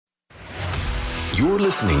You're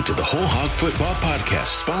listening to the Whole Hog Football Podcast,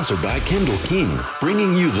 sponsored by Kendall King,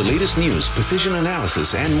 bringing you the latest news, position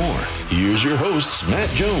analysis, and more. Here's your hosts, Matt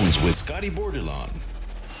Jones with Scottie Bordelon.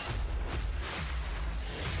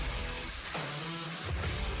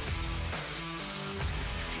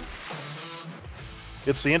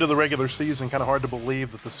 It's the end of the regular season. Kind of hard to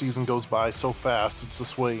believe that the season goes by so fast. It's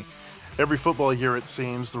this way every football year, it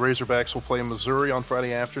seems. The Razorbacks will play Missouri on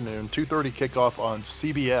Friday afternoon, 2:30 kickoff on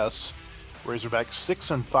CBS. Razorbacks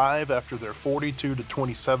 6-5 after their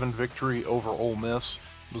 42-27 victory over Ole Miss.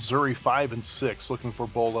 Missouri 5-6, looking for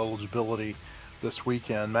bowl eligibility this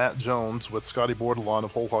weekend. Matt Jones with Scottie Bordelon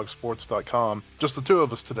of WholeHogSports.com. Just the two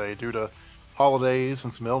of us today due to holidays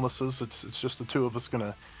and some illnesses. It's just the two of us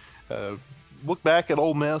going to look back at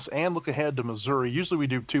Ole Miss and look ahead to Missouri. Usually we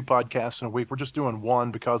do two podcasts in a week. We're just doing one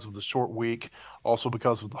because of the short week, also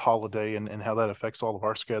because of the holiday and how that affects all of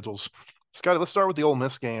our schedules. Scottie, let's start with the Ole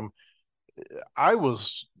Miss game. I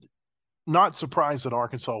was not surprised that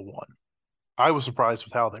Arkansas won. I was surprised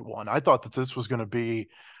with how they won. I thought that this was going to be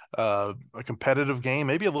a competitive game,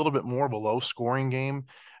 maybe a little bit more of a low-scoring game,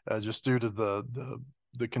 just due to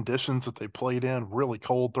the conditions that they played in. Really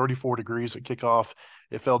cold, 34 degrees at kickoff.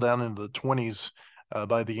 It fell down into the 20s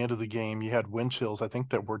by the end of the game. You had wind chills, I think,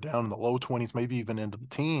 that were down in the low 20s, maybe even into the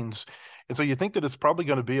teens. And so you think that it's probably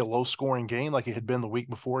going to be a low-scoring game like it had been the week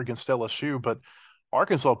before against LSU, but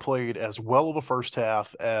Arkansas played as well of a first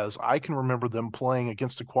half as I can remember them playing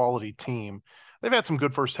against a quality team. They've had some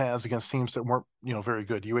good first halves against teams that weren't, very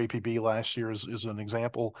good. UAPB last year is an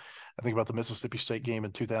example. I think about the Mississippi State game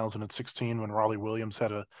in 2016 when Raleigh Williams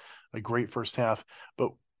had a great first half.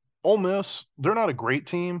 But Ole Miss, they're not a great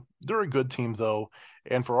team. They're a good team, though.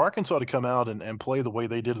 And for Arkansas to come out and play the way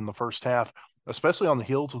they did in the first half, especially on the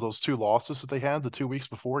heels of those two losses that they had the 2 weeks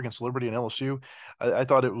before against Liberty and LSU, I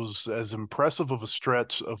thought it was as impressive of a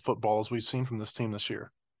stretch of football as we've seen from this team this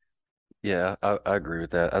year. Yeah, I agree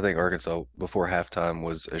with that. I think Arkansas before halftime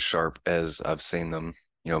was as sharp as I've seen them,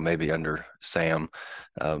 maybe under Sam,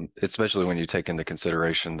 especially when you take into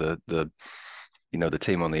consideration the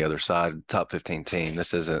team on the other side, top 15 team.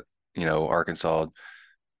 This isn't, Arkansas,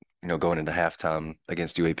 going into halftime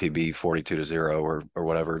against UAPB 42-0 or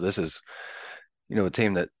whatever. This is, a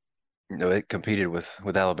team that, it competed with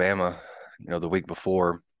Alabama, the week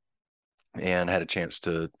before and had a chance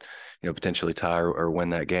to, potentially tie or win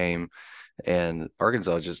that game. And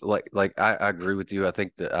Arkansas just like I agree with you. I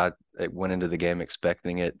think that I went into the game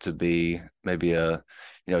expecting it to be maybe a,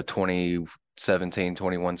 2017,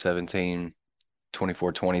 21-17,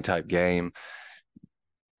 24-20 type game.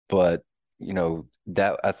 But,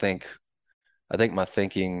 that I think my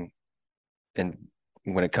thinking and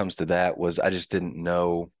when it comes to that was I just didn't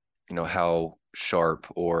know, how sharp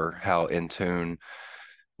or how in tune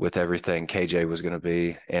with everything KJ was going to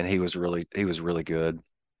be. And he was really good.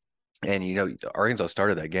 And, Arkansas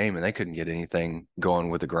started that game and they couldn't get anything going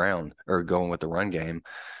with the ground or going with the run game.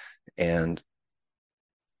 And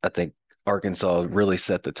I think Arkansas really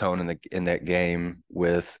set the tone in that game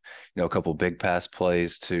with, a couple big pass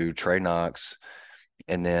plays to Trey Knox.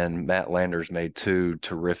 And then Matt Landers made two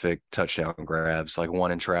terrific touchdown grabs, like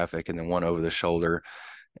one in traffic and then one over the shoulder.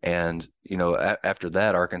 And, after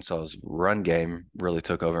that, Arkansas's run game really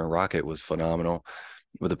took over and Rocket was phenomenal.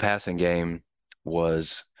 With the passing game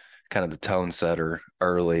was kind of the tone setter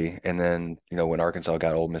early. And then, when Arkansas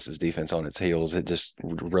got Ole Miss's defense on its heels, it just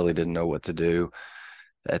really didn't know what to do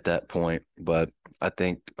at that point. But I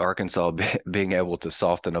think Arkansas being able to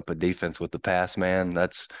soften up a defense with the pass, man,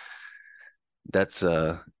 that's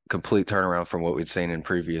a complete turnaround from what we'd seen in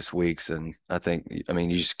previous weeks. And I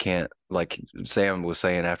mean, you just can't, like Sam was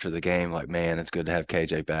saying after the game, like, man, it's good to have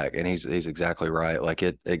KJ back. And he's exactly right. Like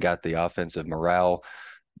it got the offensive morale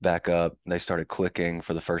back up. They started clicking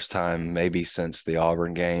for the first time, maybe since the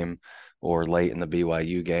Auburn game or late in the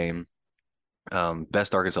BYU game.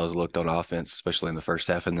 Best Arkansas has looked on offense, especially in the first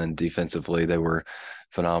half, and then defensively they were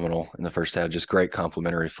phenomenal in the first half. Just great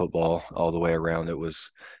complimentary football all the way around. It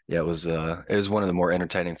was one of the more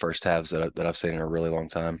entertaining first halves that I've seen in a really long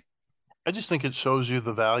time. I just think it shows you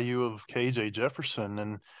the value of KJ Jefferson,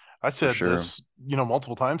 and I said this,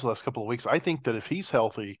 multiple times the last couple of weeks. I think that if he's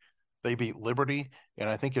healthy, they beat Liberty, and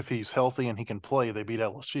I think if he's healthy and he can play, they beat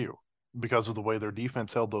LSU because of the way their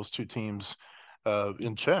defense held those two teams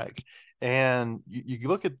in check. And you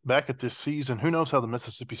look back at this season, who knows how the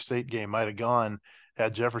Mississippi State game might have gone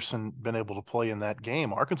had Jefferson been able to play in that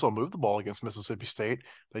game. Arkansas moved the ball against Mississippi State.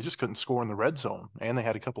 They just couldn't score in the red zone, and they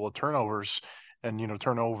had a couple of turnovers, and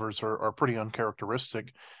turnovers are pretty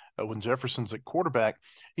uncharacteristic when Jefferson's at quarterback.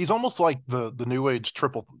 He's almost like the new age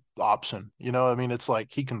triple option. It's like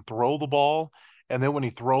he can throw the ball And then when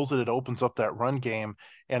he throws it, it opens up that run game.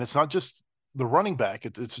 And it's not just the running back.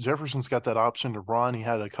 It's Jefferson's got that option to run. He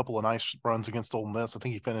had a couple of nice runs against Ole Miss. I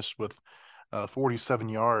think he finished with 47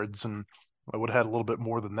 yards, and I would have had a little bit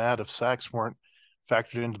more than that if sacks weren't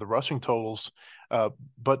factored into the rushing totals.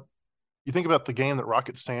 But you think about the game that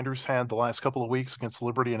Rocket Sanders had the last couple of weeks against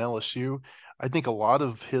Liberty and LSU. I think a lot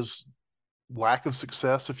of his lack of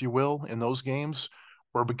success, if you will, in those games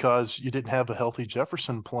were because you didn't have a healthy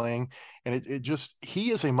Jefferson playing. And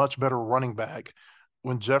he is a much better running back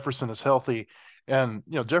when Jefferson is healthy. And,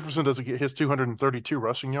 Jefferson doesn't get his 232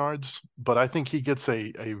 rushing yards, but I think he gets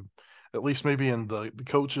at least maybe in the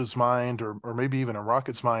coach's mind or maybe even in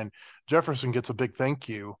Rocket's mind, Jefferson gets a big thank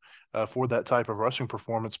you for that type of rushing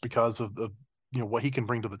performance because of what he can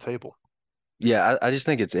bring to the table. Yeah, I just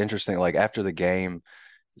think it's interesting. Like after the game,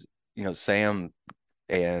 Sam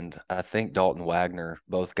and I think Dalton Wagner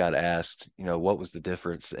both got asked, what was the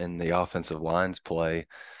difference in the offensive line's play,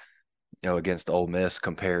 against Ole Miss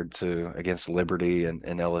compared to against Liberty and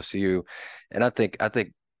LSU. And I think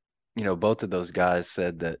both of those guys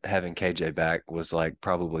said that having KJ back was like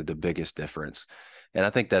probably the biggest difference. And I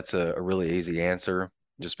think that's a really easy answer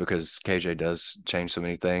just because KJ does change so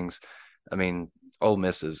many things. I mean, Ole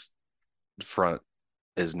Miss's front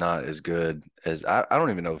is not as good as I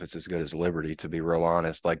don't even know if it's as good as Liberty, to be real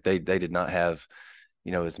honest. Like they did not have,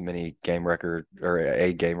 as many game record or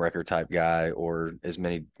a game record type guy or as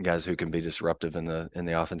many guys who can be disruptive in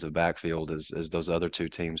the offensive backfield as those other two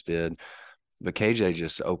teams did. But KJ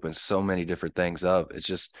just opens so many different things up. It's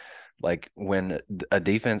just like when a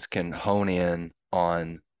defense can hone in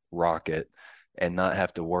on Rocket and not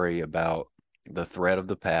have to worry about the threat of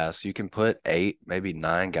the pass, you can put 8, maybe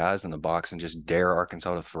 9 guys in the box and just dare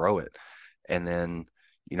Arkansas to throw it. And then,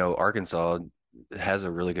 Arkansas has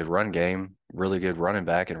a really good run game, really good running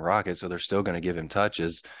back in Rocket, so they're still going to give him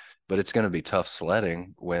touches, but it's going to be tough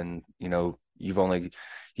sledding when, you only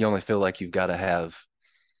feel like you've got to have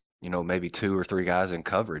maybe 2 or 3 guys in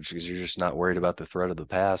coverage because you're just not worried about the threat of the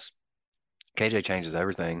pass. KJ changes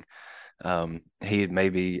everything. He may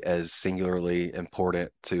be as singularly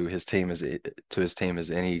important to his team as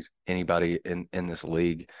anybody in this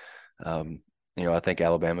league. I think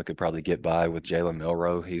Alabama could probably get by with Jalen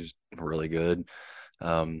Milroe. He's really good.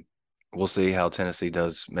 We'll see how Tennessee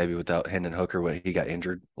does maybe without Hendon Hooker when he got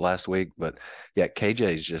injured last week. But yeah,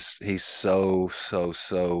 KJ is he's so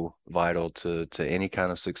vital to any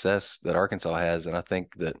kind of success that Arkansas has. And I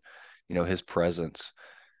think that, his presence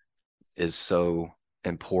is so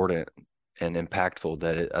important and impactful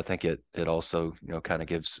that I think it also, kind of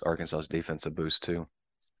gives Arkansas's defense a boost too.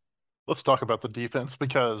 Let's talk about the defense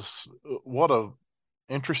because what a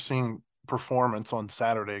interesting performance on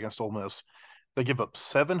Saturday against Ole Miss. They give up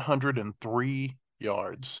 703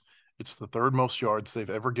 yards. It's the third most yards they've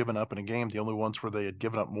ever given up in a game. The only ones where they had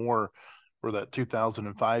given up more were that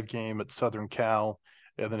 2005 game at Southern Cal,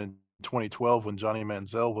 and then in 2012 when Johnny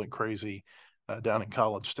Manziel went crazy down in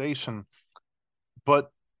College Station.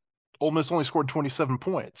 But Ole Miss only scored 27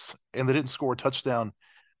 points, and they didn't score a touchdown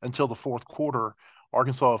until the fourth quarter.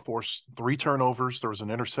 Arkansas forced 3 turnovers. There was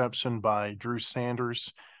an interception by Drew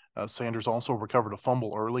Sanders. Sanders also recovered a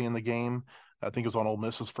fumble early in the game. I think it was on Ole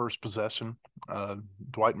Miss's first possession.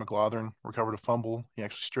 Dwight McGlothern recovered a fumble. He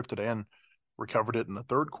actually stripped it and recovered it in the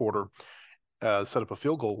third quarter. Set up a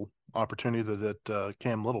field goal opportunity that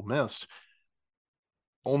Cam Little missed.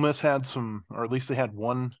 Ole Miss had or at least they had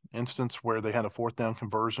one instance where they had a 4th down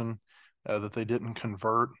conversion that they didn't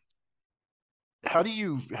convert. How do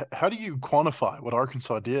you quantify what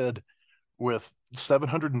Arkansas did with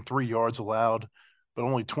 703 yards allowed, but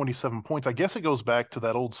only 27 points? I guess it goes back to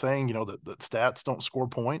that old saying, that stats don't score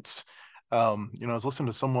points. I was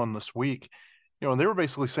listening to someone this week, and they were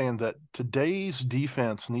basically saying that today's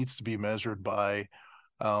defense needs to be measured by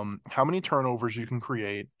how many turnovers you can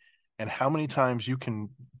create and how many times you can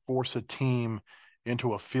force a team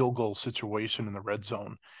into a field goal situation in the red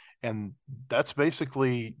zone. And that's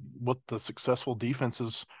basically what the successful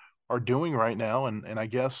defenses are doing right now. And I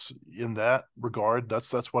guess in that regard,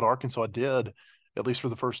 that's what Arkansas did, at least for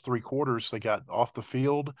the first 3 quarters. They got off the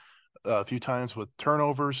field a few times with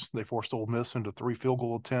turnovers. They forced Ole Miss into 3 field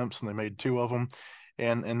goal attempts, and they made 2 of them.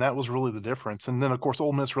 And that was really the difference. And then, of course,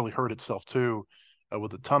 Ole Miss really hurt itself too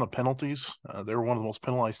with a ton of penalties. They were one of the most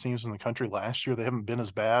penalized teams in the country last year. They haven't been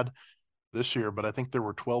as bad this year, but I think there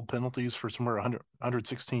were 12 penalties for somewhere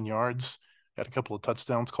 116 yards, had a couple of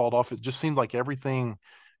touchdowns called off. It just seemed like everything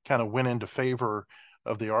kind of went into favor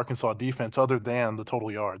of the Arkansas defense other than the total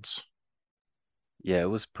yards. Yeah, it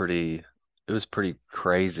was pretty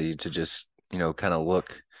crazy to just, kind of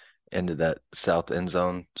look into that south end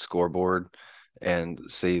zone scoreboard and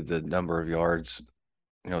see the number of yards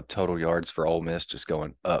total yards for Ole Miss just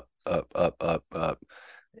going up, up, up, up, up.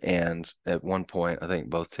 And at one point, I think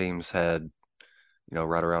both teams had,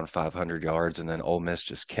 right around 500 yards, and then Ole Miss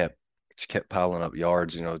just kept piling up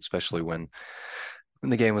yards, especially when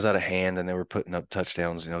the game was out of hand and they were putting up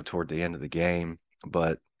touchdowns, toward the end of the game.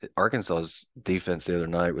 But Arkansas's defense the other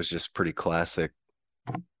night was just pretty classic,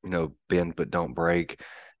 bend but don't break.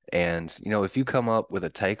 And, if you come up with a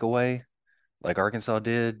takeaway like Arkansas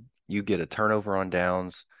did, you get a turnover on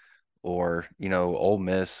downs, or, Ole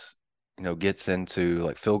Miss, gets into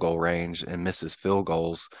like field goal range and misses field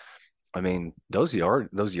goals. I mean, those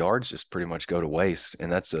yards just pretty much go to waste,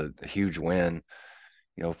 and that's a huge win,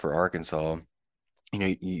 for Arkansas.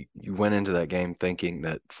 You went into that game thinking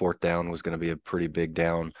that fourth down was going to be a pretty big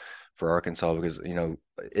down for Arkansas, because,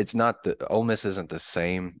 it's not the Ole Miss isn't the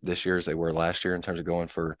same this year as they were last year in terms of going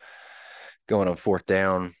on fourth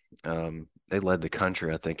down. They led the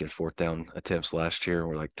country, I think, in fourth down attempts last year, and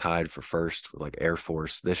were like tied for first with like Air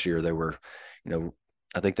Force. This year they were,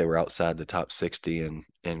 I think they were outside the top 60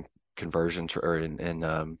 in conversion or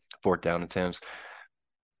in fourth down attempts.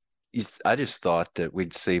 I just thought that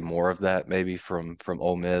we'd see more of that maybe from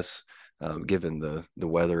Ole Miss, given the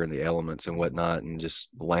weather and the elements and whatnot, and just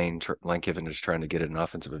Lane Kiffin just trying to get an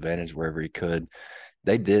offensive advantage wherever he could.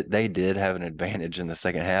 They did have an advantage in the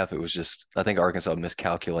second half. It was just, I think Arkansas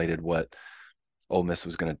miscalculated what Ole Miss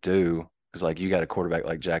was going to do. It's like, you got a quarterback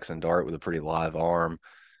like Jackson Dart with a pretty live arm.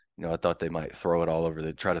 I thought they might try to throw it all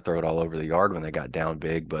over the yard when they got down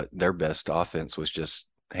big, but their best offense was just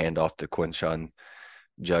hand off to Quinshon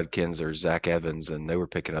Judkins or Zach Evans, and they were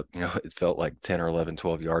picking up, it felt like 10 or 11,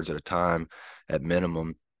 12 yards at a time at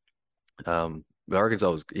minimum. But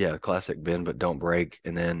Arkansas was, classic bend but don't break.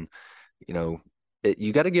 And then,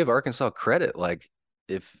 you got to give Arkansas credit. Like,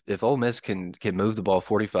 if Ole Miss can move the ball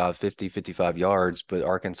 45, 50, 55 yards, but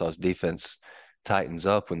Arkansas's defense tightens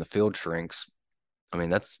up when the field shrinks, I mean,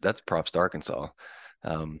 that's props to Arkansas.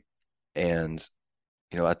 And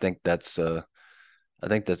I think that's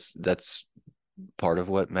part of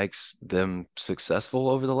what makes them successful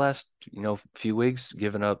over the last, few weeks,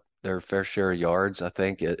 giving up their fair share of yards, I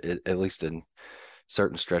think, at least in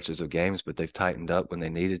certain stretches of games, but they've tightened up when they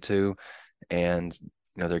needed to. And,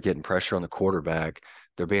 they're getting pressure on the quarterback.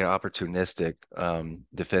 They're being opportunistic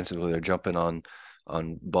defensively. They're jumping on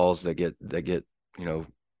balls that get,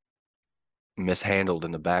 mishandled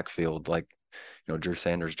in the backfield. Like, Drew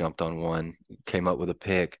Sanders jumped on one, came up with a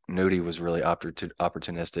pick. Nudie was really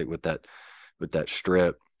opportunistic with that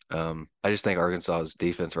strip. I just think Arkansas's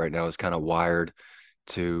defense right now is kind of wired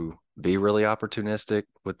to be really opportunistic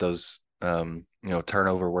with those,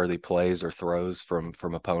 turnover worthy plays or throws from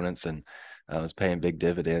opponents, and it's paying big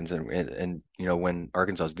dividends. And when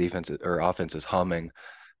Arkansas's defense or offense is humming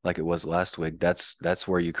like it was last week, that's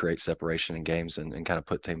where you create separation in games and kind of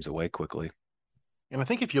put teams away quickly. And I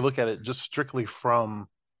think if you look at it just strictly from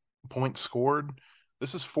points scored,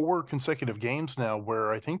 this is 4 consecutive games now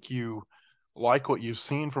where I think you like what you've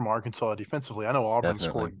seen from Arkansas defensively. I know Auburn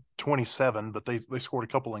scored 27, but they scored a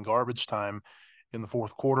couple in garbage time in the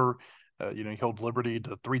fourth quarter. You held Liberty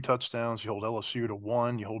to 3 touchdowns. You hold LSU to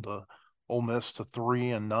 1. You hold Ole Miss to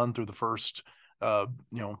 3 and none through the first,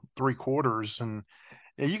 3 quarters. And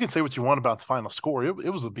you can say what you want about the final score.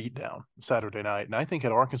 It was a beatdown Saturday night. And I think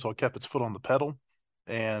had Arkansas kept its foot on the pedal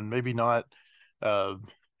and maybe not, I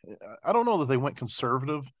don't know that they went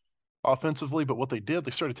conservative offensively, but what they did,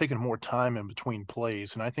 they started taking more time in between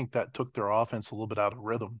plays. And I think that took their offense a little bit out of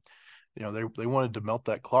rhythm. They wanted to melt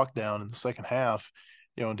that clock down in the second half.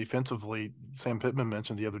 And defensively, Sam Pittman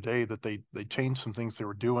mentioned the other day that they changed some things they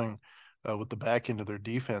were doing with the back end of their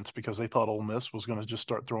defense because they thought Ole Miss was going to just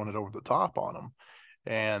start throwing it over the top on them.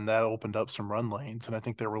 And that opened up some run lanes. And I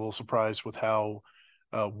think they were a little surprised with how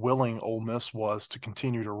willing Ole Miss was to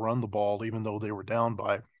continue to run the ball, even though they were down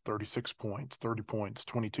by 36 points, 30 points,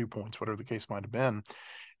 22 points, whatever the case might have been.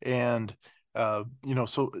 And,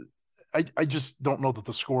 so I just don't know that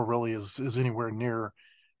the score really is anywhere near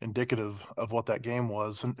indicative of what that game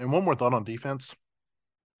was. And one more thought on defense.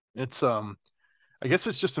 It's, I guess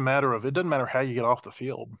it's just a matter of, it doesn't matter how you get off the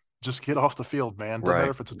field. Just get off the field, man. Doesn't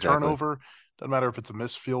matter if it's a turnover. Doesn't matter if it's a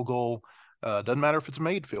missed field goal. Doesn't matter if it's a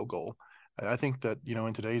made field goal. I think that,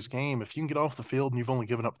 in today's game, if you can get off the field and you've only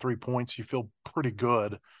given up 3 points, you feel pretty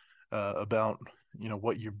good about,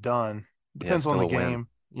 what you've done. Depends on the game.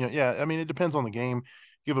 I mean, it depends on the game.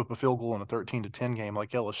 Give up a field goal in a 13-10 game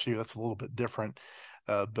like LSU, that's a little bit different.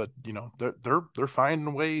 But they're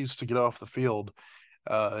finding ways to get off the field.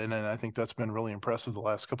 And then I think that's been really impressive the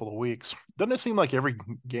last couple of weeks. Doesn't it seem like every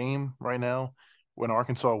game right now when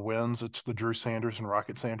Arkansas wins, it's the Drew Sanders and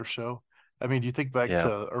Rocket Sanders show? I mean, do you think back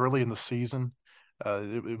to early in the season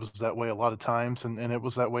It was that way a lot of times, and it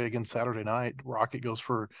was that way again Saturday night. Rocket goes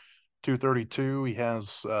for 232. He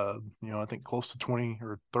has, I think close to 20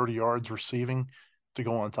 or 30 yards receiving to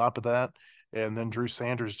go on top of that. And then Drew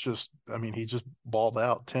Sanders he just balled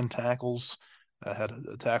out 10 tackles, had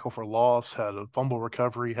a tackle for loss, had a fumble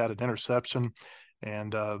recovery, had an interception.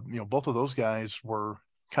 And, both of those guys were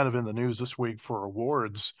kind of in the news this week for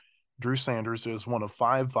awards. Drew Sanders is one of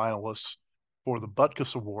 5 finalists for the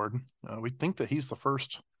Butkus Award. We think that he's the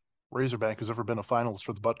first Razorback who's ever been a finalist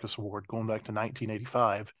for the Butkus Award, going back to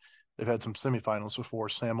 1985. They've had some semifinalists before,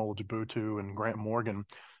 Samuel Djibutu and Grant Morgan,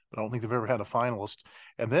 but I don't think they've ever had a finalist.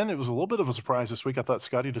 And then it was a little bit of a surprise this week, I thought,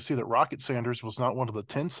 Scotty, to see that Rocket Sanders was not one of the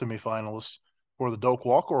 10 semifinalists for the Doak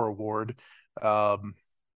Walker Award.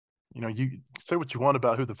 You say what you want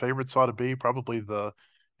about who the favorites ought to be. Probably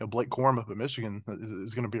Blake Corum up at Michigan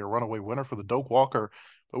is going to be a runaway winner for the Doak Walker.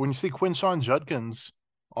 But when you see Quinshawn Judkins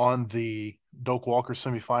on the Doak Walker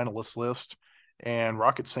semifinalist list, and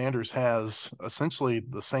Rocket Sanders has essentially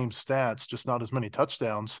the same stats, just not as many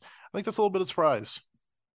touchdowns, I think that's a little bit of surprise.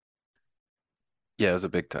 Yeah, it was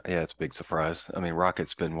it's a big surprise. I mean,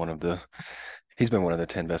 Rocket's been he's been one of the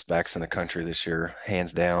 10 best backs in the country this year,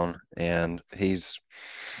 hands down. And he's,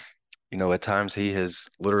 at times he has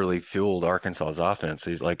literally fueled Arkansas's offense.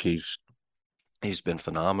 He's been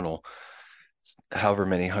phenomenal. However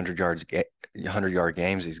many 100-yard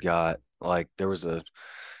games he's got, like there was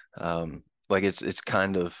it's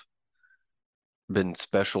kind of been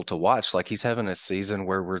special to watch. Like he's having a season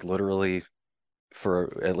where we're literally,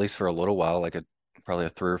 for at least for a little while, probably a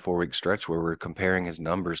 3 or 4 week stretch where we're comparing his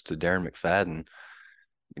numbers to Darren McFadden,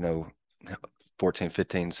 14,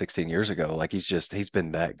 15, 16 years ago. Like he's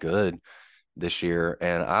been that good this year.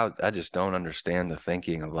 And I just don't understand the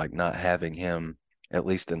thinking of like not having him at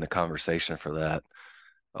least in the conversation for that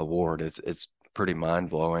award. It's pretty mind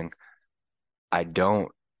blowing. I'm kind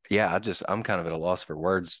of at a loss for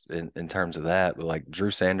words in terms of that. But like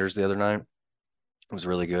Drew Sanders the other night was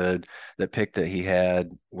really good. The pick that he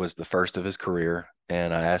had was the first of his career.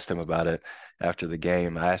 And I asked him about it after the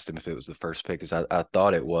game. I asked him if it was the first pick because I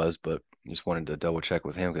thought it was, but just wanted to double check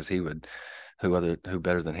with him because who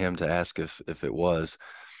better than him to ask if it was.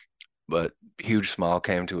 But huge smile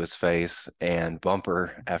came to his face, and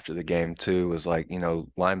Bumper after the game too was like,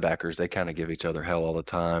 linebackers, they kind of give each other hell all the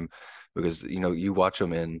time because, you watch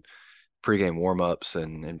them in pregame warmups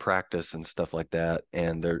and in practice and stuff like that.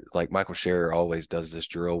 And they're like, Michael Scherer always does this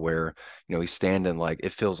drill where, he's standing like,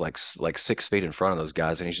 it feels like 6 feet in front of those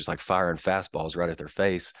guys. And he's just like firing fastballs right at their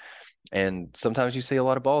face. And sometimes you see a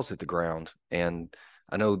lot of balls hit the ground. And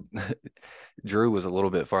I know Drew was a little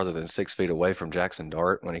bit farther than 6 feet away from Jackson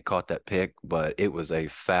Dart when he caught that pick, but it was a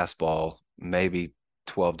fastball, maybe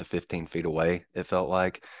 12 to 15 feet away, it felt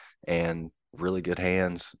like, and really good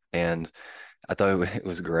hands. And I thought it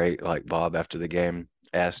was great. Like Bob after the game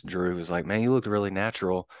asked Drew, was like, man, you looked really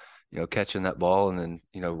natural, catching that ball and then,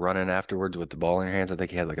 running afterwards with the ball in your hands. I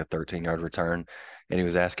think he had like a 13-yard return. And he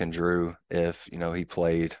was asking Drew if, he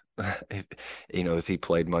played, if he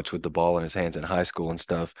played much with the ball in his hands in high school and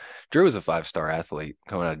stuff. Drew was a 5-star athlete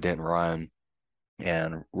coming out of Denton Ryan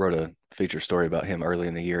and wrote a feature story about him early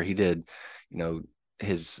in the year. He did,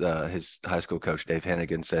 his high school coach, Dave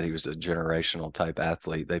Hennigan, said he was a generational type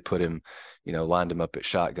athlete. They put him, lined him up at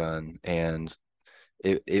shotgun, and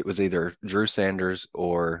it was either Drew Sanders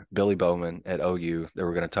or Billy Bowman at OU that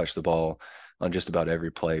were going to touch the ball on just about every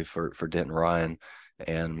play for Denton Ryan.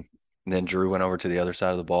 And then Drew went over to the other side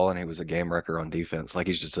of the ball, and he was a game wrecker on defense. Like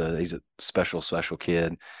he's a special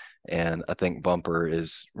kid. And I think Bumper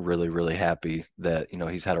is really, really happy that,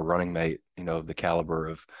 he's had a running mate, of the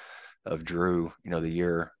caliber of Drew, the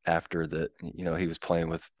year after that, he was playing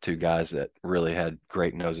with 2 guys that really had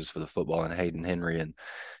great noses for the football, and Hayden Henry and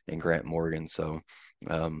Grant Morgan. So,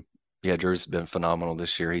 Drew's been phenomenal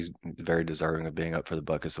this year. He's very deserving of being up for the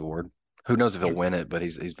Butkus Award. Who knows if he'll win it, but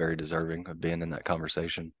he's very deserving of being in that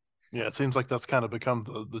conversation. Yeah, it seems like that's kind of become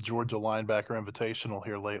the Georgia linebacker invitational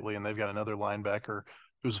here lately, and they've got another linebacker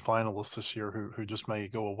who's a finalist this year who just may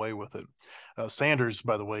go away with it. Sanders,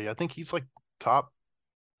 by the way, I think he's like top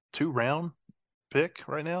 2-round pick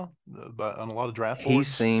right now on a lot of draft boards.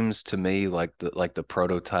 He seems to me like the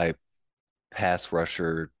prototype pass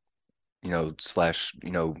rusher, slash,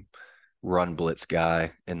 run blitz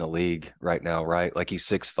guy in the league right now, right? Like he's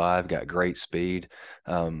 6'5", got great speed.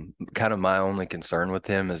 Kind of my only concern with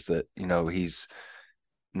him is that, he's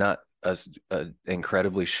not a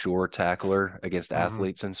incredibly sure tackler against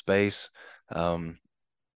athletes in space. And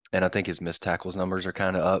I think his missed tackles numbers are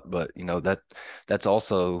kind of up, but that's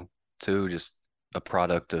also too just a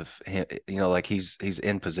product of him, like he's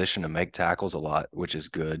in position to make tackles a lot, which is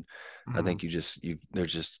good. I think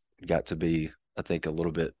there's just got to be, I think, a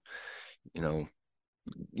little bit,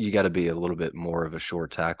 you got to be a little bit more of a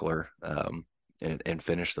short tackler, and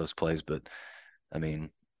finish those plays. But I mean,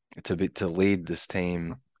 to lead this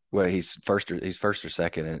team, well, he's first or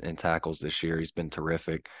second in tackles this year. He's been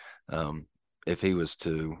terrific. If he was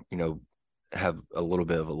to, have a little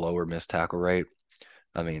bit of a lower missed tackle rate,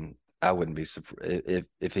 I mean, I wouldn't be surprised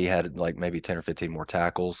if he had like maybe 10 or 15 more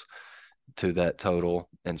tackles to that total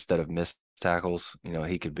instead of missed tackles.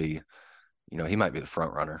 He could be, he might be the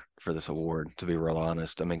front runner for this award, to be real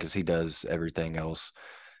honest. I mean, because he does everything else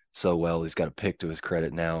so well. He's got a pick to his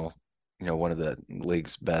credit now. One of the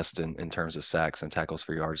league's best in terms of sacks and tackles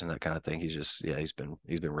for yards and that kind of thing. He's been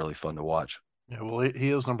really fun to watch. Yeah, well,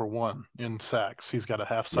 he is number one in sacks. He's got a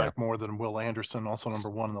half sack more than Will Anderson, also number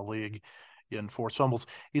one in the league in forced fumbles.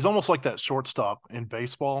 He's almost like that shortstop in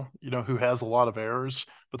baseball, who has a lot of errors,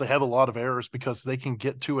 but they have a lot of errors because they can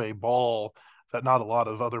get to a ball that not a lot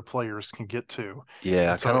of other players can get to.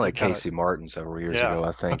 Yeah, kind of like Casey Martin several years ago.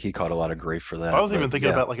 I think he caught a lot of grief for that. I was even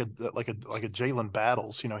thinking about like a Jalen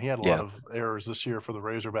Battles. He had a lot of errors this year for the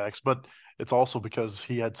Razorbacks, but it's also because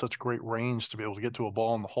he had such great range to be able to get to a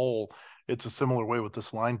ball in the hole. It's a similar way with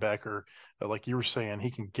this linebacker. Like you were saying,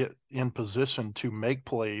 he can get in position to make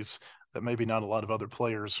plays that maybe not a lot of other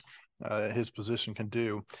players his position can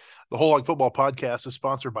do. The Whole Hog Football Podcast is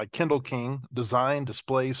sponsored by Kendall King, design,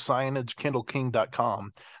 displays, signage,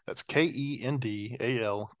 kendallking.com. That's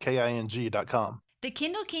KENDALKING.com. The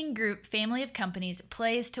Kendall King Group family of companies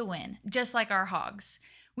plays to win, just like our hogs.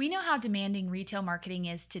 We know how demanding retail marketing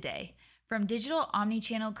is today. From digital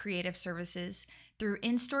omni-channel creative services, through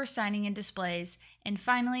in-store signing and displays, and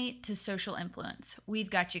finally to social influence, we've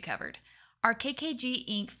got you covered. Our KKG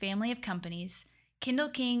Inc. family of companies, Kendall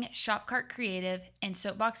King, Shopcart Creative, and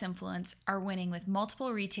Soapbox Influence are winning with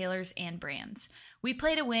multiple retailers and brands. We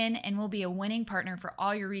play to win and will be a winning partner for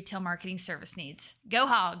all your retail marketing service needs. Go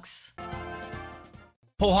Hogs!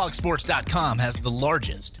 WholeHogSports.com has the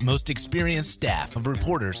largest, most experienced staff of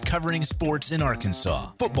reporters covering sports in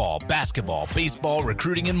Arkansas. Football, basketball, baseball,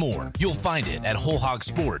 recruiting, and more. You'll find it at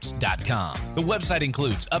WholeHogSports.com. The website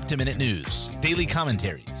includes up-to-minute news, daily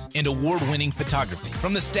commentaries, and award-winning photography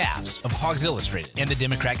from the staffs of Hogs Illustrated and the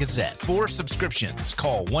Democrat Gazette. For subscriptions,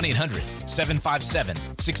 call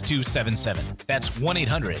 1-800-757-6277. That's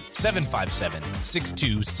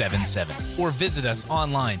 1-800-757-6277. Or visit us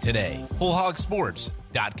online today. WholeHogSports.com.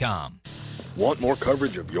 Want more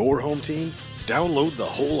coverage of your home team? Download the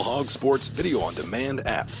Whole Hog Sports Video on Demand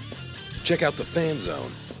app. Check out the Fan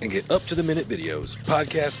Zone and get up-to-the-minute videos,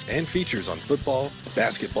 podcasts, and features on football,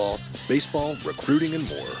 basketball, baseball, recruiting, and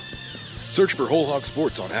more. Search for Whole Hog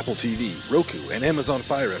Sports on Apple TV, Roku, and Amazon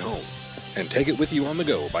Fire at home. And take it with you on the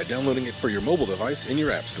go by downloading it for your mobile device in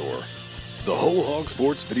your app store. The Whole Hog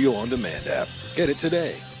Sports Video on Demand app. Get it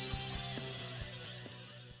today.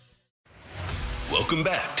 Welcome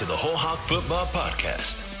back to the Whole Hog Football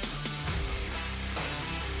Podcast.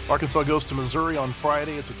 Arkansas goes to Missouri on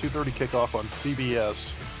Friday. It's a 2:30 kickoff on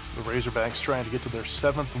CBS. The Razorbacks trying to get to their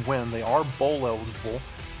 7th win. They are bowl eligible,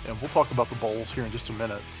 and we'll talk about the bowls here in just a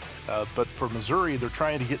minute. But for Missouri, they're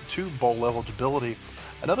trying to get to bowl eligibility.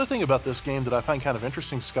 Another thing about this game that I find kind of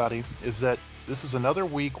interesting, Scotty, is that this is another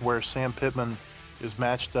week where Sam Pittman is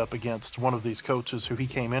matched up against one of these coaches who he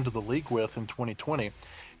came into the league with in 2020.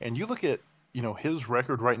 And you look at his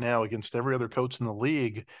record right now against every other coach in the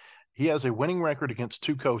league. He has a winning record against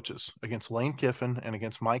two coaches, against Lane Kiffin and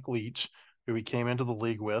against Mike Leach, who he came into the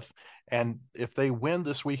league with. And if they win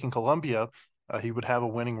this week in Columbia, he would have a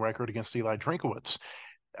winning record against Eli Drinkowitz.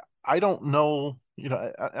 I don't know,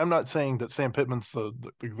 I'm not saying that Sam Pittman's the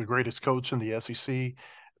greatest coach in the SEC,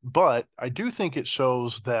 but I do think it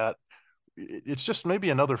shows that it's just maybe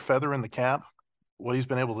another feather in the cap, what he's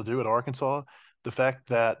been able to do at Arkansas. The fact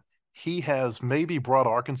that he has maybe brought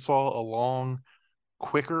Arkansas along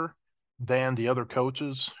quicker than the other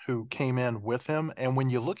coaches who came in with him. And when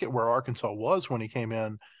you look at where Arkansas was when he came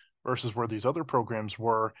in versus where these other programs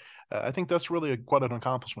were, I think that's really quite an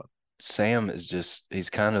accomplishment. Sam is just, he's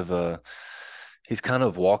kind of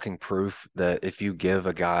walking proof that if you give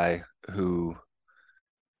a guy who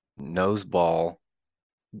knows ball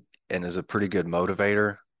and is a pretty good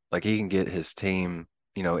motivator, like he can get his team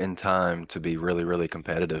in time to be really, really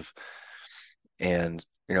competitive. And,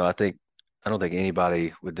 I don't think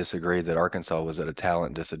anybody would disagree that Arkansas was at a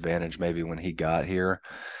talent disadvantage maybe when he got here,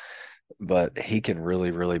 but he can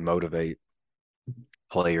really, really motivate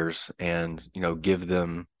players and, give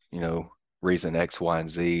them, reason X, Y, and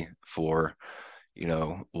Z for,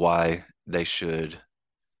 why they should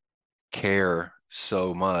care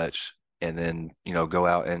so much, and then, go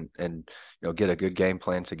out and get a good game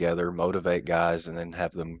plan together, motivate guys, and then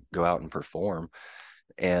have them go out and perform.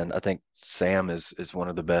 And I think Sam is one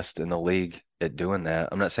of the best in the league at doing that.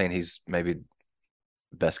 I'm not saying he's maybe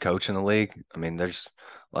best coach in the league. I mean, there's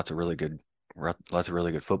lots of really good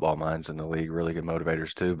football minds in the league, really good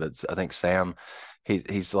motivators too. But I think Sam,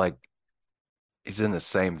 he's in the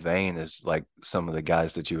same vein as like some of the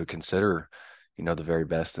guys that you would consider, the very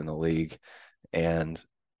best in the league. And,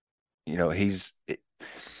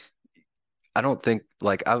 I don't think,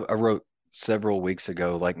 like, I wrote several weeks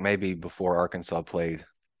ago, like maybe before Arkansas played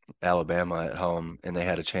Alabama at home and they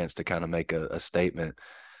had a chance to kind of make a statement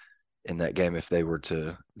in that game if they were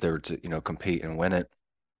to compete and win it.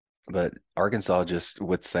 But Arkansas, just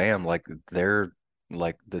with Sam, like, they're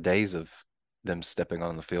like the days of them stepping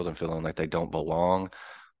on the field and feeling like they don't belong,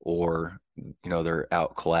 or they're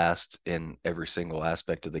outclassed in every single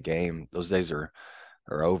aspect of the game, those days are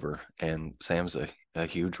over. And Sam's a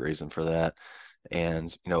huge reason for that.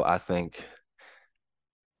 And I think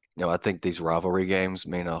these rivalry games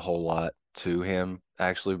mean a whole lot to him,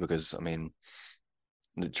 actually, because, I mean,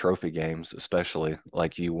 the trophy games, especially,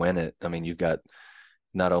 like, you win it, I mean, you've got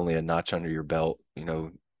not only a notch under your belt,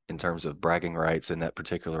 in terms of bragging rights in that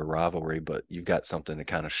particular rivalry, but you've got something to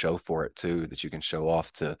kind of show for it too, that you can show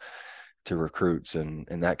off to recruits and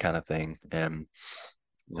that kind of thing. And,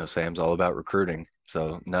 Sam's all about recruiting.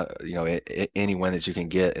 So, not, any win that you can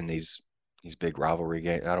get in these big rivalry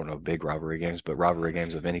games, I don't know, big rivalry games, but rivalry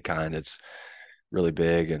games of any kind, it's really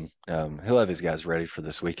big. And he'll have his guys ready for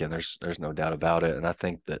this weekend. There's no doubt about it. And I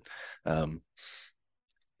think that,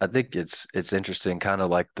 I think it's interesting, kind of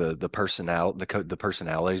like the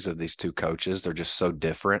personalities of these two coaches. They're just so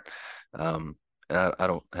different. And I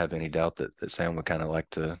don't have any doubt that Sam would kind of like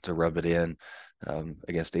to rub it in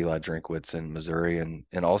against Eli Drinkwitz in Missouri,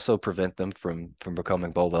 and also prevent them from becoming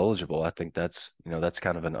bowl eligible. I think that's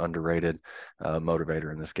kind of an underrated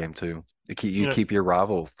motivator in this game too. You keep your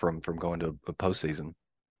rival from going to a postseason.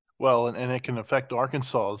 Well, and it can affect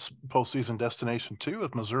Arkansas's postseason destination too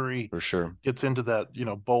if Missouri For sure gets into that,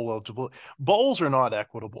 bowl eligible. Bowls are not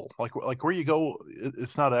equitable. Like where you go,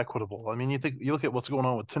 it's not equitable. I mean, you look at what's going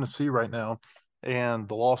on with Tennessee right now, and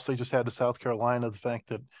the loss they just had to South Carolina, the fact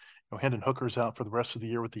that Hendon Hooker's out for the rest of the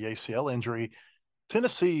year with the ACL injury.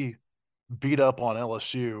 Tennessee beat up on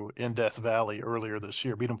LSU in Death Valley earlier this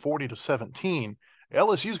year, beat them 40-17.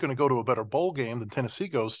 LSU is going to go to a better bowl game than Tennessee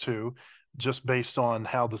goes to, just based on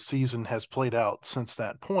how the season has played out since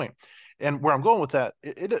that point. And where I'm going with that,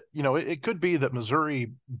 it could be that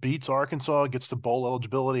Missouri beats Arkansas, gets to bowl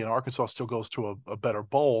eligibility, and Arkansas still goes to a better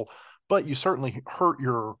bowl, but you certainly hurt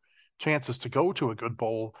your chances to go to a good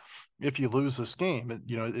bowl if you lose this game.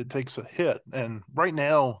 It takes a hit. And right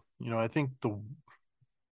now, I think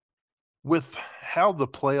with how the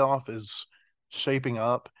playoff is shaping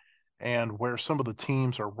up and where some of the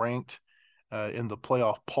teams are ranked in the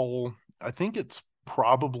playoff poll, I think it's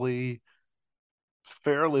probably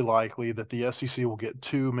fairly likely that the SEC will get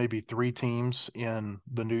 2, maybe 3 teams in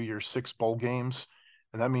the New Year's 6 bowl games.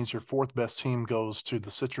 And that means your 4th best team goes to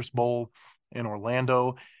the Citrus Bowl in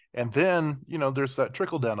Orlando. And then, there's that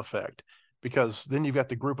trickle-down effect, because then you've got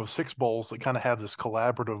the group of 6 bowls that kind of have this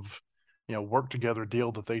collaborative, work together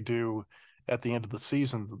deal that they do at the end of the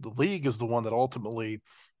season. The league is the one that ultimately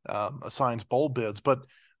assigns bowl bids, but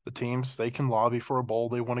the teams, they can lobby for a bowl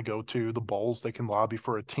they want to go to. The bowls, they can lobby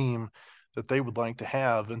for a team that they would like to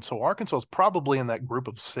have. And so Arkansas is probably in that group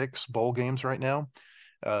of 6 bowl games right now.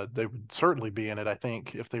 They would certainly be in it, I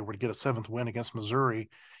think, if they were to get a 7th win against Missouri.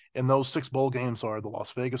 And those 6 bowl games are the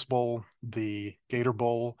Las Vegas Bowl, the Gator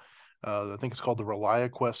Bowl, I think it's called the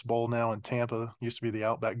ReliaQuest Bowl now in Tampa. It used to be the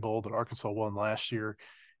Outback Bowl that Arkansas won last year.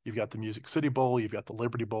 You've got the Music City Bowl. You've got the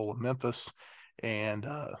Liberty Bowl in Memphis. And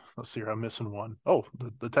let's see here, I'm missing one. Oh,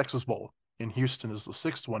 the Texas Bowl in Houston is the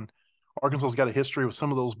 6th one. Arkansas's got a history with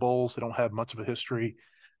some of those bowls. They don't have much of a history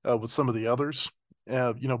with some of the others.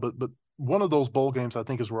 But one of those bowl games, I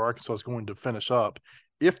think, is where Arkansas is going to finish up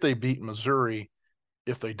if they beat Missouri.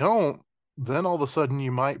 If they don't, then all of a sudden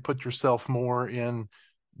you might put yourself more in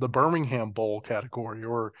the Birmingham Bowl category,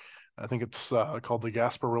 or I think it's called the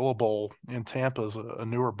Gasparilla Bowl in Tampa, is a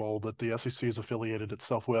newer bowl that the SEC has affiliated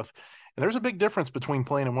itself with. And there's a big difference between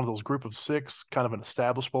playing in one of those group of 6, kind of an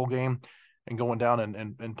established bowl game, and going down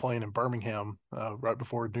and playing in Birmingham right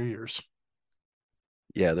before New Year's.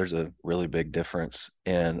 Yeah, there's a really big difference.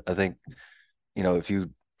 And I think, if you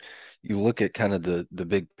look at kind of the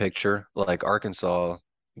big picture, like Arkansas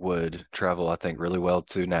would travel, I think, really well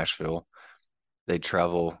to Nashville. They'd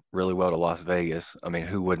travel really well to Las Vegas. I mean,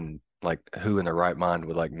 who wouldn't like who in their right mind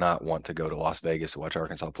would like not want to go to Las Vegas to watch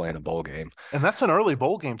Arkansas play in a bowl game? And that's an early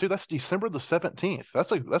bowl game too. That's December the 17th.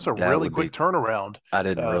 That's a That really would be, quick turnaround I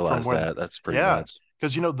didn't from realize when, that. That's pretty yeah, nuts.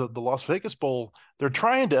 because the Las Vegas Bowl, they're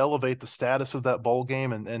trying to elevate the status of that bowl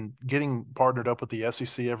game, and getting partnered up with the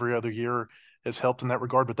SEC every other year has helped in that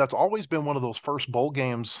regard. But that's always been one of those first bowl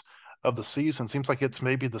games of the season. Seems like it's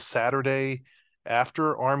maybe the Saturday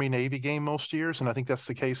after Army Navy game most years, and I think that's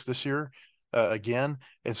the case this year again.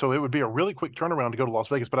 And so it would be a really quick turnaround to go to Las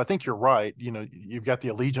Vegas. But I think you're right. You've got the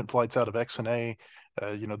Allegiant flights out of XNA.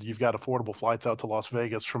 You've got affordable flights out to Las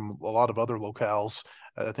Vegas from a lot of other locales.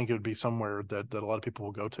 I think it would be somewhere that a lot of people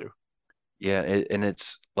will go to. Yeah, and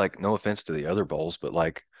it's like, no offense to the other bowls, but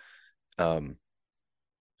like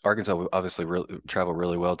Arkansas would obviously travel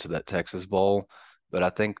really well to that Texas Bowl, but I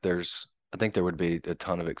think there would be a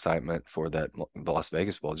ton of excitement for that Las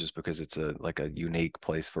Vegas Bowl just because it's like a unique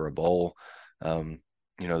place for a bowl.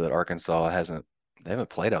 That Arkansas they haven't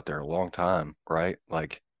played out there in a long time, right?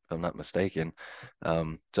 Like, if I'm not mistaken.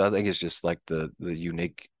 So I think it's just like the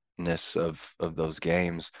uniqueness of those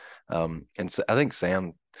games. And so I think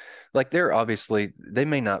Sam, like, they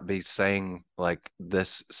may not be saying like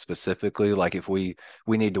this specifically, like if we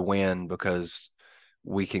need to win because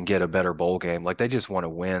we can get a better bowl game. Like, they just want to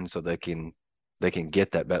win so they can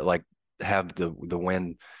get that better, like have the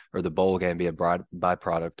win or the bowl game be a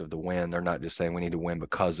byproduct of the win. They're not just saying we need to win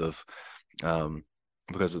because of the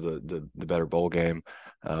better bowl game.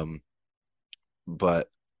 But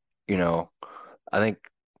I think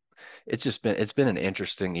it's been an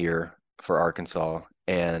interesting year for Arkansas,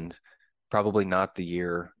 and probably not the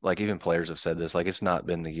year, like even players have said this, like it's not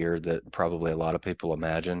been the year that probably a lot of people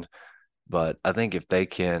imagined. But I think if they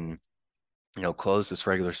can, close this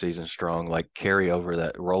regular season strong, like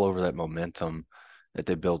roll over that momentum that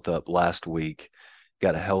they built up last week,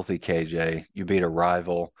 got a healthy KJ, you beat a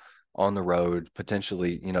rival on the road,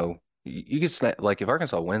 potentially, you could snap, like if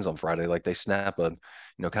Arkansas wins on Friday, like they snap a,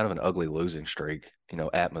 kind of an ugly losing streak,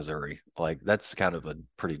 at Missouri. Like, that's kind of a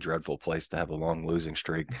pretty dreadful place to have a long losing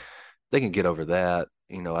streak. They can get over that.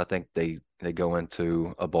 I think they go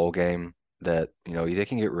into a bowl game that, they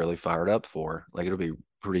can get really fired up for. Like, it'll be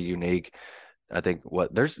pretty unique. I think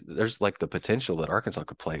there's like the potential that Arkansas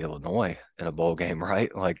could play Illinois in a bowl game, right?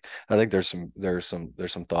 Like, I think there's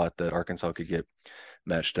some thought that Arkansas could get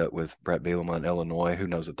matched up with Brett Bielema in Illinois. Who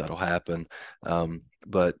knows if that'll happen?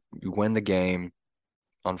 But you win the game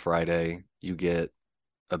on Friday, you get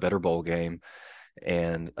a better bowl game,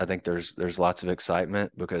 and I think there's lots of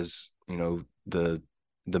excitement because the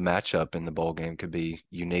matchup in the bowl game could be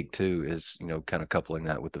unique too. Is kind of coupling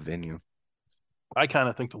that with the venue. I kind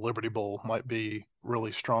of think the Liberty Bowl might be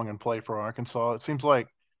really strong in play for Arkansas. It seems like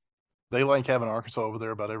they like having Arkansas over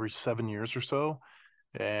there about every 7 years or so,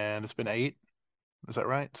 and it's been 8. Is that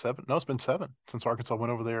right? 7? No, it's been 7 since Arkansas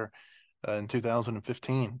went over there in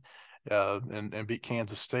 2015 and beat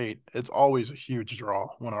Kansas State. It's always a huge draw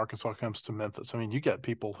when Arkansas comes to Memphis. I mean, you get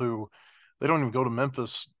people who they don't even go to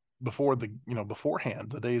Memphis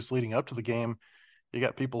beforehand, the days leading up to the game. You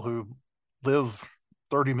got people who live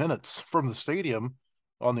 30 minutes from the stadium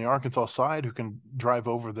on the Arkansas side who can drive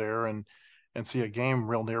over there and see a game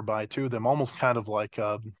real nearby to them, almost kind of like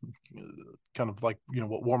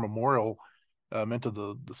what War Memorial meant to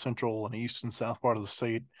the central and east and south part of the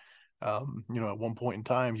state. At one point in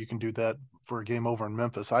time, you can do that for a game over in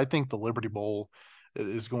Memphis. I think the Liberty Bowl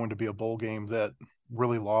is going to be a bowl game that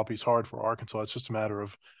really lobbies hard for Arkansas. It's just a matter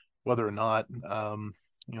of whether or not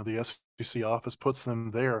the SEC office puts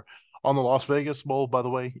them there. On the Las Vegas Bowl, by the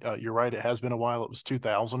way, you're right. It has been a while. It was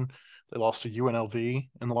 2000. They lost to UNLV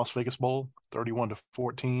in the Las Vegas Bowl,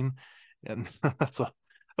 31-14, and that's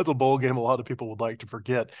a bowl game a lot of people would like to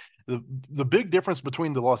forget. The big difference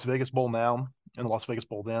between the Las Vegas Bowl now and the Las Vegas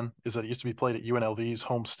Bowl then is that it used to be played at UNLV's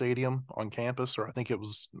home stadium on campus, or I think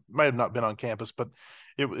might have not been on campus, but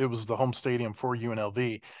it was the home stadium for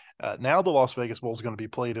UNLV. Now the Las Vegas Bowl is going to be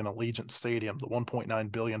played in Allegiant Stadium, the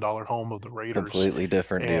 $1.9 billion home of the Raiders. Completely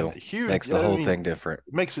different deal. Huge. Makes the whole thing different.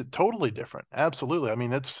 Makes it totally different. Absolutely. I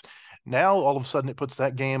mean, it's now all of a sudden it puts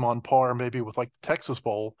that game on par maybe with like the Texas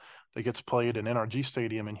Bowl that gets played in NRG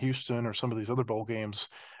Stadium in Houston or some of these other bowl games.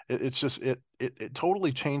 It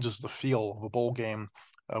totally changes the feel of a bowl game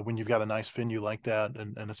when you've got a nice venue like that,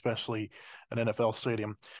 and especially an NFL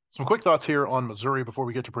stadium. Some quick thoughts here on Missouri before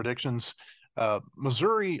we get to predictions.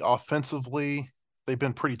 Missouri offensively, they've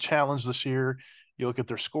been pretty challenged this year. You look at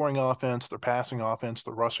their scoring offense, their passing offense,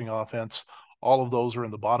 their rushing offense. All of those are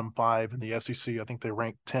in the bottom 5 in the SEC. I think they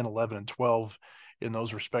rank 10, 11, and 12 in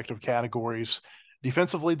those respective categories.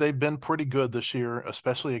 Defensively, they've been pretty good this year,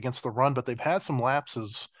 especially against the run, but they've had some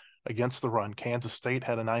lapses against the run. Kansas State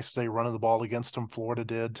had a nice day running the ball against them. Florida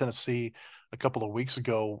did. Tennessee a couple of weeks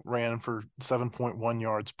ago ran for 7.1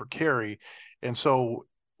 yards per carry. And so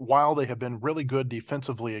while they have been really good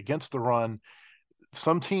defensively against the run,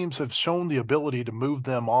 some teams have shown the ability to move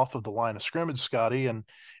them off of the line of scrimmage, Scotty, and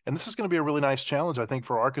this is going to be a really nice challenge, I think,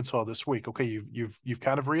 for Arkansas this week. Okay, you've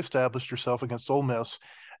kind of reestablished yourself against Ole Miss.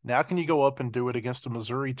 Now can you go up and do it against a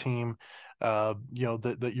Missouri team, that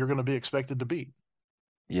you're going to be expected to beat?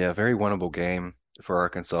 Yeah, very winnable game for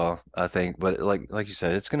Arkansas, I think. But like you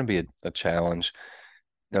said, it's going to be a challenge.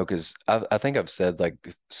 No, because I think I've said like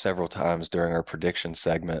several times during our prediction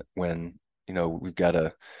segment when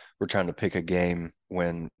we're trying to pick a game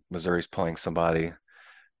when Missouri's playing somebody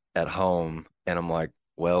at home, and I'm like,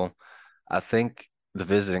 well, I think the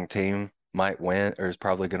visiting team might win or is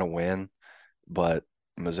probably going to win, but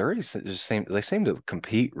Missouri just seem to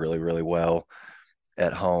compete really, really well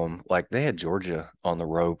at home. Like they had Georgia on the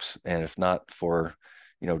ropes, and if not for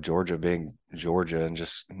Georgia being Georgia and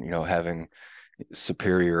just having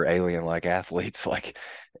superior alien like athletes like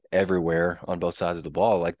everywhere on both sides of the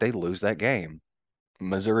ball, like they lose that game.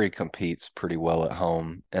 Missouri competes pretty well at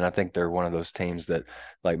home, and I think they're one of those teams that,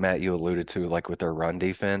 like Matt, you alluded to, like with their run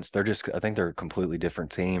defense, I think they're a completely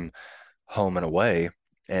different team home and away,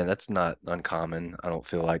 and that's not uncommon. I don't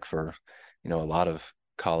feel like for a lot of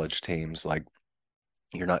college teams, like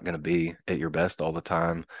you're not going to be at your best all the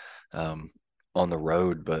time on the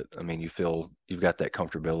road, but I mean, you feel you've got that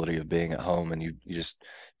comfortability of being at home, and you just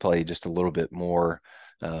play just a little bit more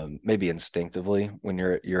maybe instinctively when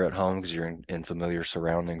you're at home because you're in familiar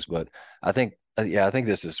surroundings. But I think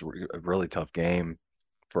this is a really tough game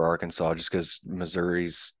for Arkansas just because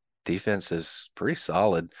Missouri's defense is pretty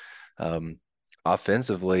solid.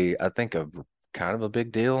 Offensively, I think kind of a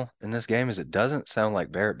big deal in this game is it doesn't sound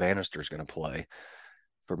like Barrett Bannister is going to play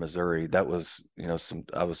for Missouri. That was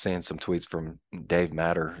I was seeing some tweets from Dave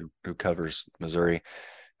Matter who covers Missouri.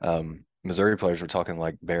 Missouri players were talking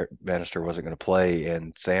like Bannister wasn't going to play,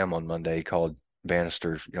 and Sam on Monday called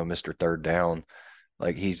Bannister, Mr. Third Down.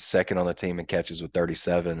 Like he's second on the team in catches with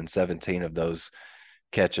 37, and 17 of those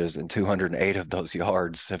catches and 208 of those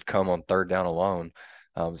yards have come on third down alone.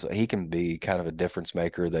 So he can be kind of a difference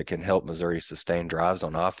maker that can help Missouri sustain drives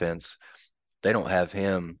on offense. They don't have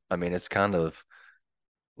him. I mean, it's kind of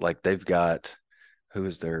like they've got who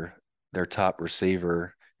is their top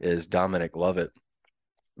receiver is Dominic Lovett.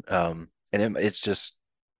 And it's just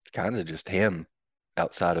kind of just him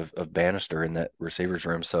outside of Bannister in that receivers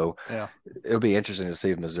room. So yeah, it'll be interesting to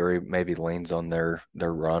see if Missouri maybe leans on their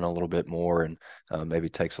run a little bit more and maybe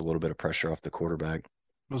takes a little bit of pressure off the quarterback.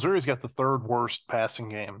 Missouri's got the third worst passing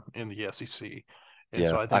game in the SEC. And yeah,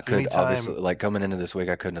 so I think could obviously, like coming into this week,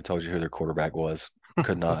 I couldn't have told you who their quarterback was.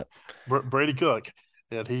 Could not. Brady Cook.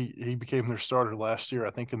 And he became their starter last year,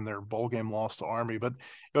 I think, in their bowl game loss to Army. But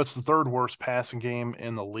it's the third worst passing game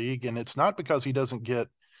in the league, and it's not because he doesn't get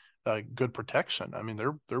good protection. I mean,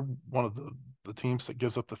 they're one of the teams that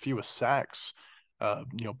gives up the fewest sacks,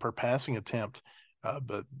 per passing attempt.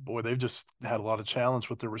 But boy, they've just had a lot of challenge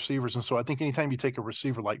with their receivers, and so I think anytime you take a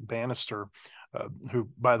receiver like Bannister, who,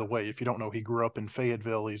 by the way, if you don't know, he grew up in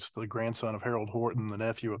Fayetteville. He's the grandson of Harold Horton, the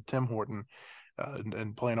nephew of Tim Horton.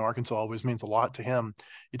 And playing Arkansas always means a lot to him.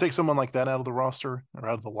 You take someone like that out of the roster or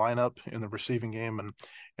out of the lineup in the receiving game,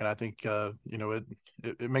 and I think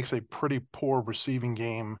it makes a pretty poor receiving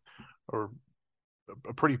game or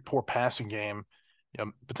a pretty poor passing game,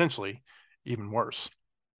 potentially even worse.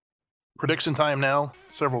 Prediction time now.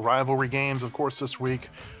 Several rivalry games, of course, this week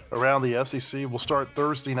around the SEC. We'll start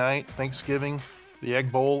Thursday night, Thanksgiving. The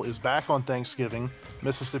Egg Bowl is back on Thanksgiving.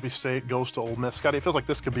 Mississippi State goes to Ole Miss. Scotty, it feels like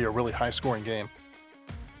this could be a really high-scoring game.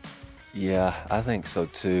 Yeah, I think so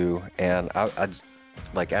too. And I just,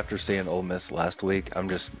 like after seeing Ole Miss last week,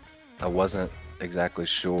 I wasn't exactly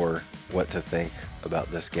sure what to think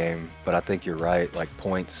about this game. But I think you're right. Like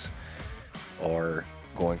points are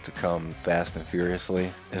going to come fast and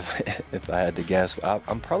furiously. If I had to guess,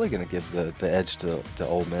 I'm probably going to give the edge to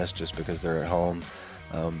Ole Miss just because they're at home.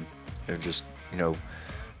 They're just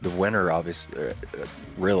the winner, obviously,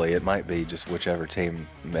 really, it might be just whichever team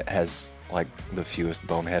has like the fewest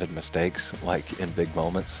boneheaded mistakes, like in big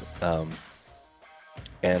moments. And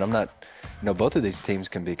I'm not, both of these teams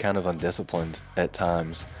can be kind of undisciplined at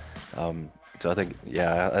times. So I think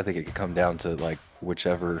it could come down to like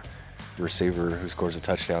whichever receiver who scores a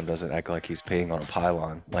touchdown doesn't act like he's peeing on a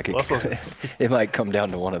pylon. Like it might come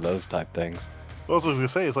down to one of those type things. Well, what I was going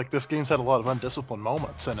to say is like this game's had a lot of undisciplined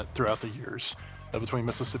moments in it throughout the years between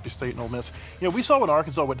Mississippi State and Ole Miss. We saw when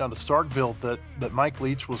Arkansas went down to Starkville that Mike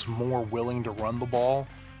Leach was more willing to run the ball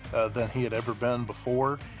than he had ever been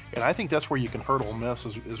before. And I think that's where you can hurt Ole Miss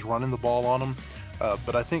is running the ball on them.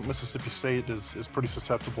 But I think Mississippi State is pretty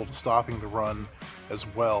susceptible to stopping the run as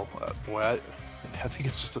well. I think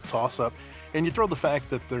it's just a toss-up. And you throw the fact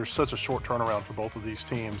that there's such a short turnaround for both of these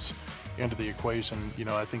teams into the equation.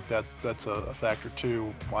 I think that's a factor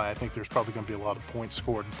too, why I think there's probably going to be a lot of points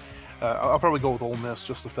scored. I'll probably go with Ole Miss,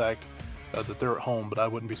 just the fact that they're at home, but I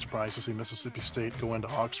wouldn't be surprised to see Mississippi State go into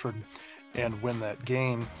Oxford and win that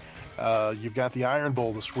game. You've got the Iron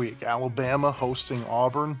Bowl this week. Alabama hosting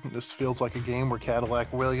Auburn. This feels like a game where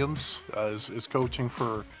Cadillac Williams is coaching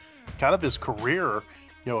for kind of his career.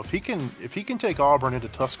 If he can take Auburn into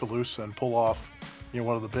Tuscaloosa and pull off,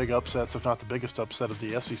 one of the big upsets, if not the biggest upset of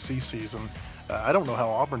the SEC season, I don't know how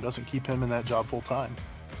Auburn doesn't keep him in that job full time.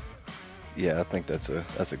 Yeah, I think that's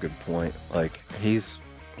a good point. Like he's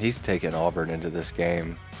taken Auburn into this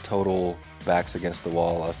game, total backs against the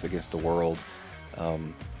wall, us against the world.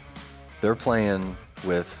 They're playing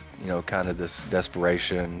with kind of this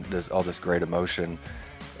desperation, all this great emotion,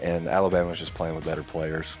 and Alabama's just playing with better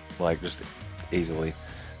players, like just easily.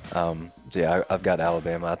 I've got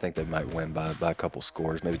Alabama. I think they might win by a couple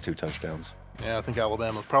scores, maybe 2 touchdowns. Yeah, I think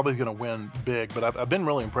Alabama's probably going to win big, but I've been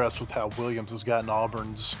really impressed with how Williams has gotten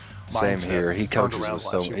Auburn's mindset. Same here. He coaches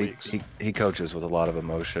with he coaches with a lot of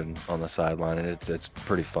emotion on the sideline, and it's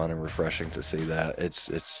pretty fun and refreshing to see that.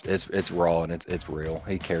 It's raw and it's real.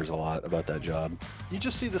 He cares a lot about that job. You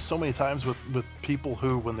just see this so many times with people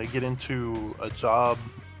who, when they get into a job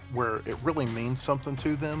where it really means something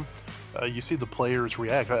to them, you see the players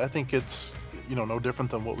react. I think it's no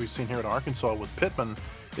different than what we've seen here in Arkansas with Pittman.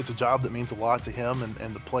 It's a job that means a lot to him,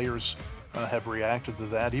 and the players have reacted to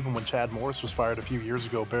that. Even when Chad Morris was fired a few years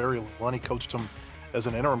ago, Barry Lunny coached him as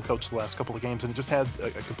an interim coach the last couple of games, and just had a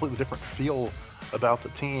completely different feel about the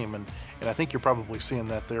team. And I think you're probably seeing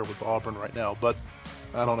that there with Auburn right now. But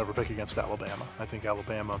I don't ever pick against Alabama. I think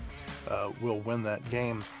Alabama will win that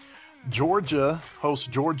game. Georgia hosts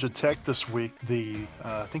Georgia Tech this week.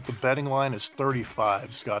 I think the betting line is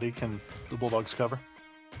 35. Scotty, can the Bulldogs cover?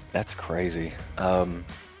 That's crazy. I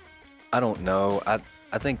don't know.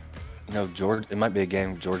 I think Georgia. It might be a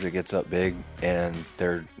game Georgia gets up big, and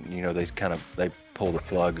they're they pull the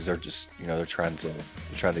plugs. They're just they're trying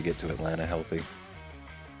to get to Atlanta healthy.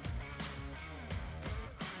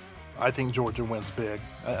 I think Georgia wins big.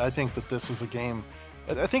 I think that this is a game.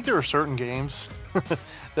 I think there are certain games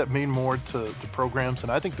that mean more to programs,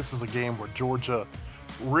 and I think this is a game where Georgia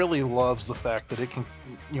really loves the fact that it can,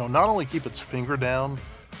 not only keep its finger down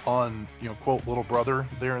on, quote, little brother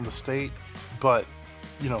there in the state, but,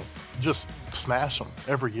 just smash them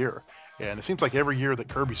every year. And it seems like every year that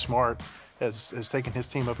Kirby Smart has taken his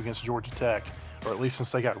team up against Georgia Tech, or at least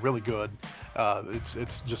since they got really good,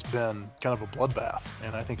 it's just been kind of a bloodbath,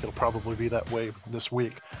 and I think it'll probably be that way this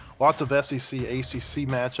week. Lots of SEC, ACC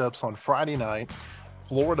matchups on Friday night.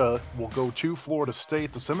 Florida will go to Florida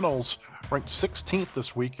State. The Seminoles ranked 16th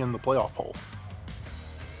this week in the playoff poll.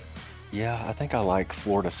 Yeah, I think I like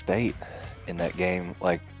Florida State in that game.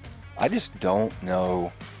 Like, I just don't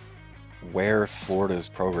know where Florida's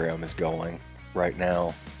program is going right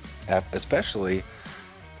now, especially,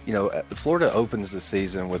 Florida opens the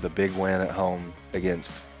season with a big win at home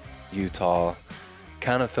against Utah.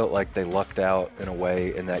 Kind of felt like they lucked out in a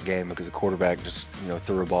way in that game because the quarterback just,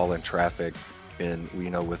 threw a ball in traffic and,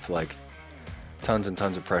 with like tons and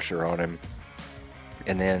tons of pressure on him.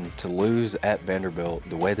 And then to lose at Vanderbilt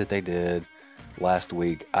the way that they did last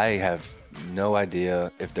week, I have no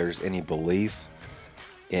idea if there's any belief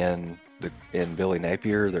in Billy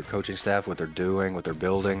Napier, their coaching staff, what they're doing, what they're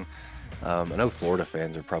building. I know Florida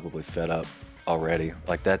fans are probably fed up already.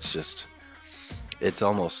 Like, that's just, it's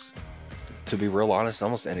almost, to be real honest,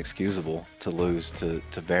 almost inexcusable to lose to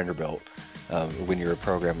Vanderbilt when you're a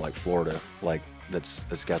program like Florida, like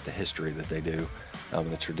that's got the history that they do,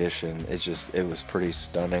 the tradition. It was pretty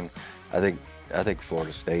stunning. I think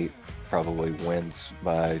Florida State probably wins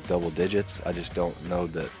by double digits. I just don't know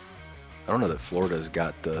that Florida's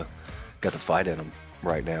got the fight in them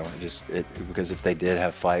right now. Because if they did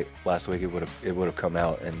have fight last week, it would have come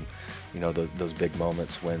out, and those big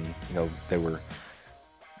moments when they were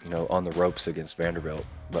on the ropes against Vanderbilt,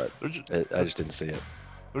 but I just didn't see it.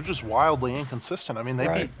 They're just wildly inconsistent. I mean, they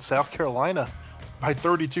beat South Carolina by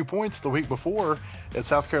 32 points the week before, and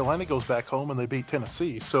South Carolina goes back home and they beat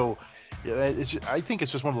Tennessee. So I think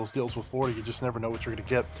it's just one of those deals with Florida. You just never know what you're going to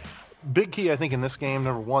get. Big key, I think, in this game,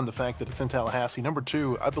 number one, the fact that it's in Tallahassee. Number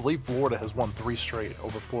two, I believe Florida has won 3 straight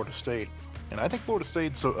over Florida State. And I think Florida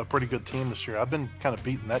State's a pretty good team this year. I've been kind of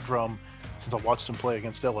beating that drum since I watched them play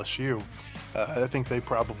against LSU. I think they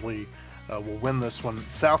probably will win this one.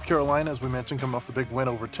 South Carolina, as we mentioned, coming off the big win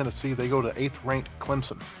over Tennessee, they go to 8th-ranked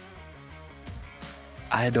Clemson.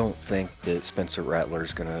 I don't think that Spencer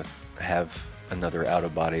Rattler's going to have another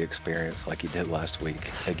out-of-body experience like he did last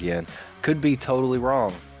week again. Could be totally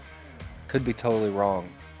wrong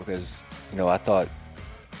because, I thought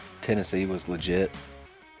Tennessee was legit,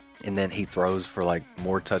 and then he throws for like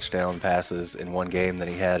more touchdown passes in one game than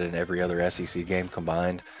he had in every other SEC game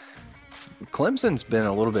combined. Clemson's been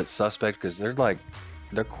a little bit suspect because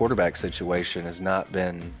their quarterback situation has not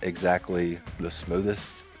been exactly the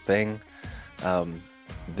smoothest thing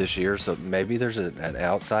this year, so maybe there's an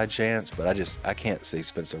outside chance, but I can't see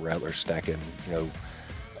Spencer Rattler stacking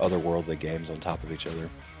otherworldly games on top of each other.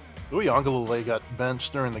 Uiagalelei got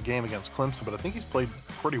benched during the game against Clemson, but I think he's played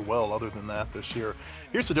pretty well other than that this year.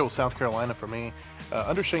 Here's the deal with South Carolina for me.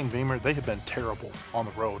 Under Shane Beamer, they have been terrible on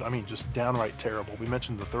the road. I mean, just downright terrible. We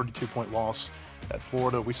mentioned the 32-point loss at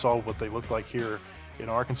Florida. We saw what they looked like here in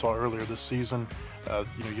Arkansas earlier this season.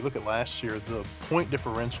 You look at last year, the point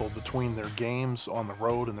differential between their games on the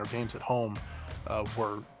road and their games at home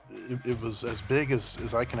it was as big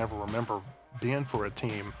as I can ever remember being for a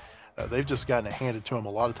team. They've just gotten it handed to them a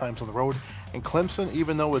lot of times on the road. And Clemson,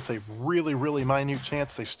 even though it's a really, really minute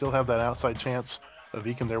chance, they still have that outside chance of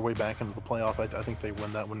eking their way back into the playoff. I think they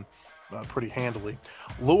win that one pretty handily.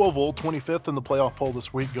 Louisville, 25th in the playoff poll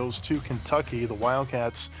this week, goes to Kentucky. The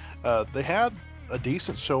Wildcats, they had a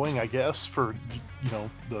decent showing, I guess, for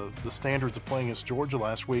the standards of playing against Georgia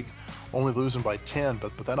last week, only losing by 10,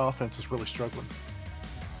 but that offense is really struggling.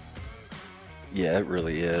 Yeah, it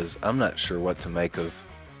really is. I'm not sure what to make of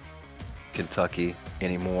Kentucky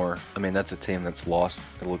anymore. I mean, that's a team that's lost,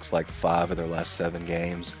 it looks like 5 of their last 7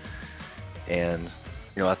 games. And,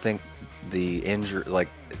 I think the injury, like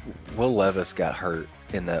Will Levis got hurt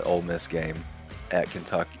in that Ole Miss game at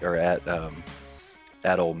Kentucky, or at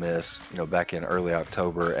Ole Miss, back in early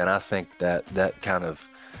October. And I think that kind of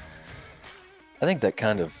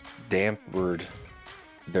dampened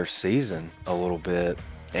their season a little bit.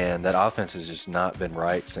 And that offense has just not been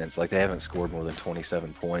right since. Like, they haven't scored more than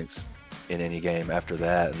 27 points in any game after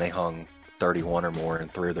that, and they hung 31 or more in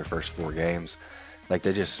 3 of their first 4 games. Like,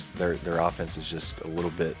 their offense is just a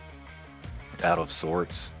little bit out of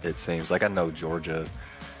sorts, it seems. Like, I know Georgia's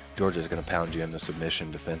going to pound you into submission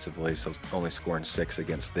defensively, so only scoring 6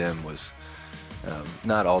 against them was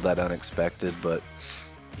not all that unexpected. But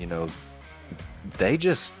they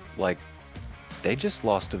just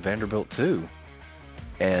lost to Vanderbilt too,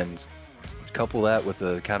 and couple that with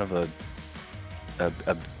a kind of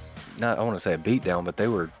not, I want to say a beatdown, but they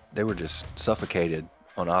were just suffocated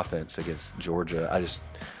on offense against Georgia.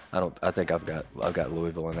 I think I've got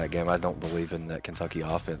Louisville in that game. I don't believe in that Kentucky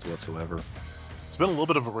offense whatsoever. It's been a little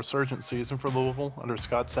bit of a resurgent season for Louisville under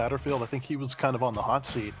Scott Satterfield. I think he was kind of on the hot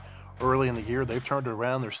seat early in the year. They've turned it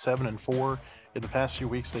around. They're 7-4. In the past few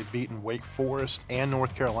weeks, they've beaten Wake Forest and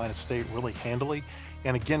North Carolina State really handily.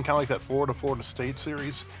 And again, kind of like that Florida State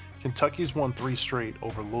series, Kentucky's won 3 straight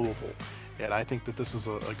over Louisville. And I think that this is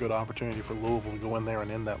a good opportunity for Louisville to go in there and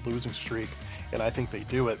end that losing streak. And I think they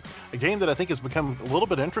do it. A game that I think has become a little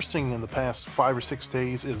bit interesting in the past 5 or 6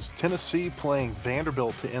 days is Tennessee playing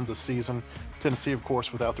Vanderbilt to end the season. Tennessee, of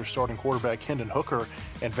course, without their starting quarterback, Hendon Hooker.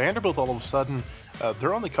 And Vanderbilt, all of a sudden,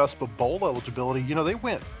 they're on the cusp of bowl eligibility. They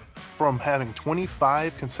went from having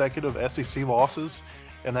 25 consecutive SEC losses,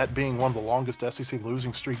 and that being one of the longest SEC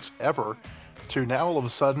losing streaks ever, to now all of a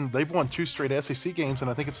sudden they've won 2 straight SEC games,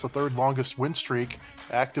 and I think it's the 3rd longest win streak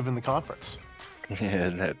active in the conference.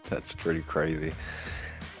 Yeah, that's pretty crazy.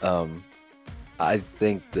 I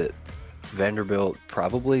think that Vanderbilt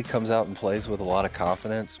probably comes out and plays with a lot of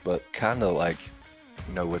confidence, but kind of like,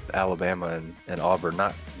 with Alabama and Auburn,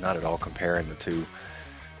 not at all comparing the 2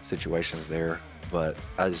 situations there, but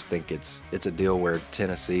I just think it's a deal where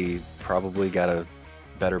Tennessee probably got a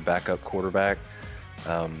better backup quarterback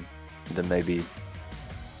than maybe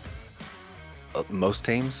most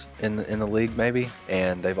teams in the league, maybe.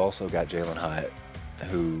 And they've also got Jalen Hyatt,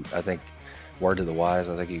 who I think, word to the wise,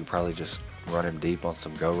 I think you could probably just run him deep on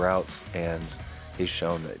some go routes, and he's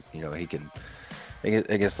shown that he can,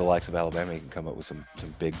 against the likes of Alabama, he can come up with some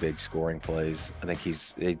big scoring plays. I think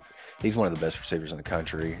he's one of the best receivers in the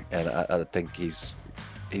country, and I think he's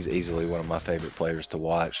easily one of my favorite players to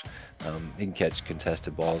watch. He can catch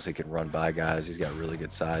contested balls, he can run by guys, he's got really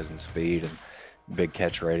good size and speed and big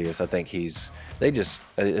catch radius. I think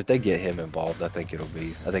if they get him involved, I think it could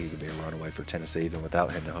be a runaway for Tennessee even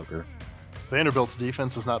without Hendon Hooker. Vanderbilt's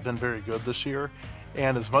defense has not been very good this year,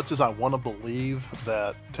 and as much as I want to believe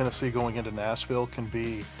that Tennessee going into Nashville can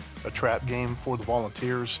be a trap game for the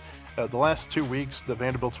Volunteers, The last 2 weeks that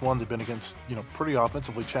Vanderbilt's won, they've been against, pretty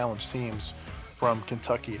offensively challenged teams from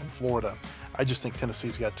Kentucky and Florida. I just think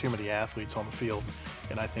Tennessee's got too many athletes on the field,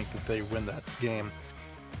 and I think that they win that game.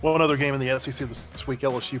 One other game in the SEC this week,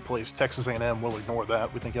 LSU plays Texas A&M. We'll ignore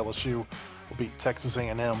that. We think LSU will beat Texas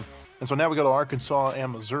A&M. And so now we go to Arkansas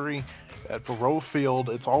and Missouri at Faurot Field.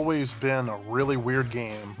 It's always been a really weird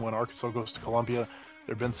game when Arkansas goes to Columbia.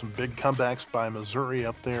 There have been some big comebacks by Missouri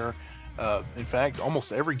up there. In fact,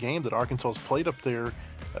 almost every game that Arkansas has played up there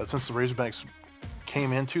since the Razorbacks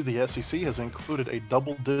came into the SEC has included a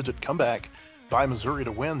double-digit comeback by Missouri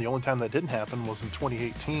to win. The only time that didn't happen was in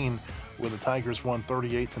 2018 when the Tigers won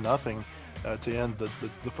 38-0 to end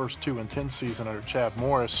the first 2-10 season under Chad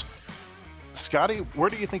Morris. Scotty, where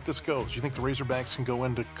do you think this goes? You think the Razorbacks can go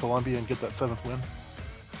into Columbia and get that 7th win?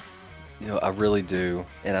 I really do,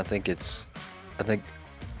 and I think if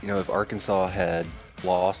Arkansas had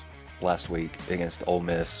lost last week against Ole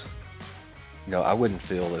Miss, I wouldn't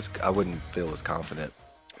feel as confident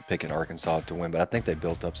picking Arkansas to win, but I think they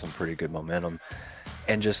built up some pretty good momentum,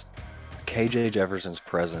 and just KJ Jefferson's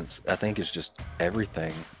presence, I think, is just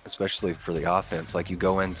everything, especially for the offense. Like, you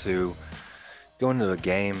go into a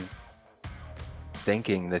game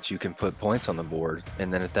thinking that you can put points on the board,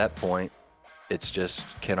 and then at that point, it's just,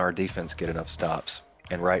 can our defense get enough stops?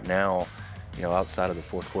 And right now, outside of the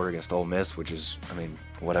fourth quarter against Ole Miss, which is,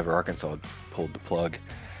 whatever, Arkansas pulled the plug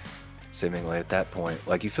seemingly at that point.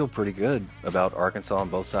 Like, you feel pretty good about Arkansas on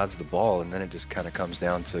both sides of the ball, and then it just kind of comes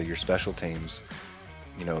down to your special teams,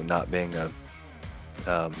 not being a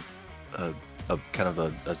kind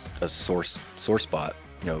of a sore spot,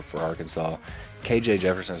 for Arkansas. KJ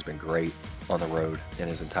Jefferson has been great on the road in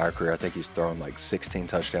his entire career. I think he's thrown like 16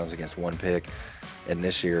 touchdowns against 1 pick. And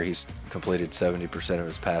this year he's completed 70% of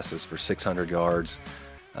his passes for 600 yards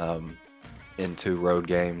in 2 road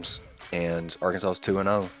games. And Arkansas is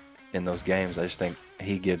 2-0 in those games. I just think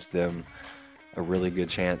he gives them a really good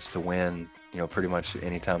chance to win, pretty much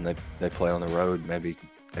anytime they play on the road, maybe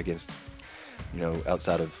against,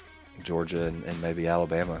 outside of Georgia and maybe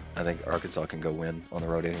Alabama. I think Arkansas can go win on the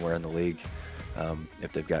road anywhere in the league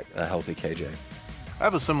if they've got a healthy KJ. I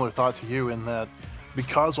have a similar thought to you in that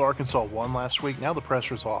because Arkansas won last week, now the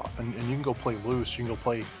pressure's off, and you can go play loose, you can go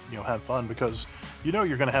play, have fun, because you're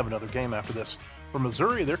going to have another game after this. For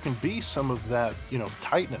Missouri, there can be some of that,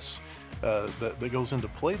 tightness that goes into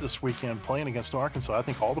play this weekend playing against Arkansas. I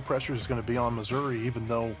think all the pressure is going to be on Missouri, even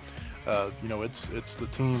though, it's the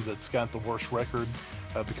team that's got the worst record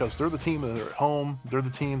because they're the team that are at home. They're the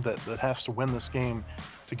team that has to win this game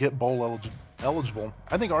to get bowl eligible.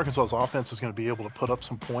 I think Arkansas's offense is going to be able to put up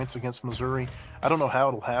some points against Missouri. I don't know how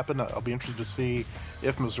it'll happen. I'll be interested to see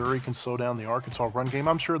if Missouri can slow down the Arkansas run game.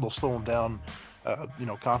 I'm sure they'll slow them down,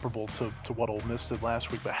 comparable to what Ole Miss did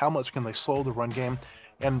last week. But how much can they slow the run game?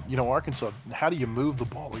 And, Arkansas, how do you move the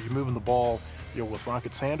ball? Are you moving the ball, with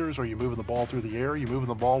Rocket Sanders? Or are you moving the ball through the air? Are you moving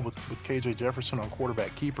the ball with KJ Jefferson on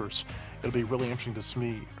quarterback keepers? It'll be really interesting to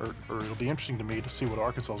me, or it'll be interesting to me to see what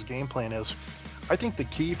Arkansas's game plan is. I think the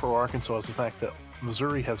key for Arkansas is the fact that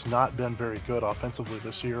Missouri has not been very good offensively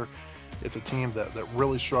this year. It's a team that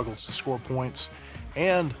really struggles to score points.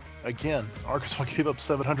 And again, Arkansas gave up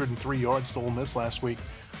 703 yards to Ole Miss last week.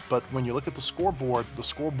 But when you look at the scoreboard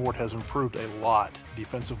has improved a lot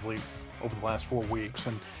defensively over the last 4 weeks.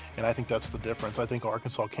 And I think that's the difference. I think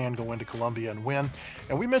Arkansas can go into Columbia and win.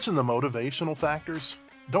 And we mentioned the motivational factors.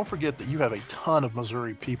 Don't forget that you have a ton of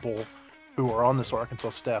Missouri people who are on this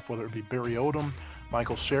Arkansas staff, whether it be Barry Odom,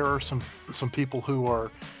 Michael Scherer, some people who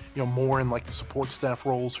are, more in like the support staff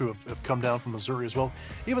roles who have come down from Missouri as well.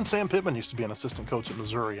 Even Sam Pittman used to be an assistant coach at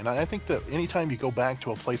Missouri. And I think that anytime you go back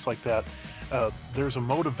to a place like that, there's a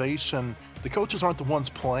motivation. The coaches aren't the ones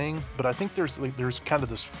playing, but I think there's kind of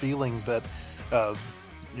this feeling that,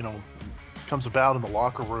 comes about in the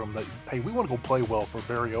locker room that, hey, we want to go play well for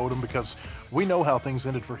Barry Odom because we know how things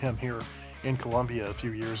ended for him here in Columbia a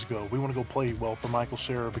few years ago. We want to go play well for Michael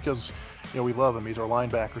Scherer because, we love him. He's our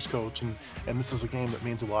linebackers coach, and this is a game that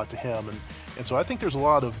means a lot to him. And so I think there's a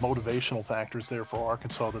lot of motivational factors there for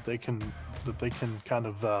Arkansas that they can kind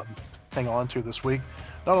of hang on to this week.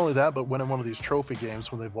 Not only that, but winning one of these trophy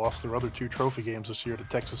games when they've lost their other 2 trophy games this year to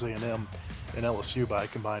Texas A&M and LSU by a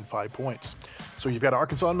combined 5 points. So you've got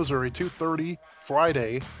Arkansas and Missouri, 2:30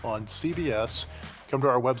 Friday on CBS. Come to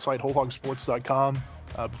our website, wholehogsports.com.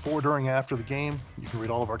 Before, during, after the game, you can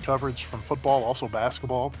read all of our coverage from football, also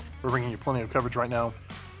basketball. We're bringing you plenty of coverage right now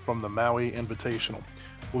from the Maui Invitational.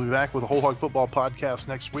 We'll be back with a Whole Hog Football Podcast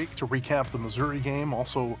next week to recap the Missouri game.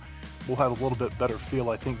 Also, we'll have a little bit better feel,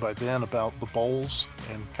 I think, by then about the bowls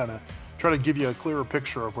and kind of try to give you a clearer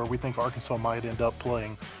picture of where we think Arkansas might end up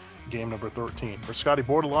playing game number 13. For Scottie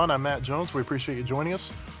Bordelon, I'm Matt Jones. We appreciate you joining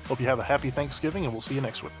us. Hope you have a happy Thanksgiving, and we'll see you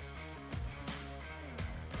next week.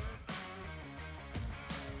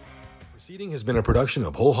 Proceeding has been a production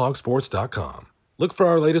of WholeHogSports.com. Look for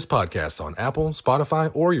our latest podcasts on Apple,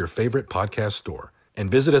 Spotify, or your favorite podcast store. And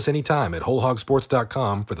visit us anytime at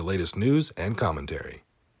WholeHogSports.com for the latest news and commentary.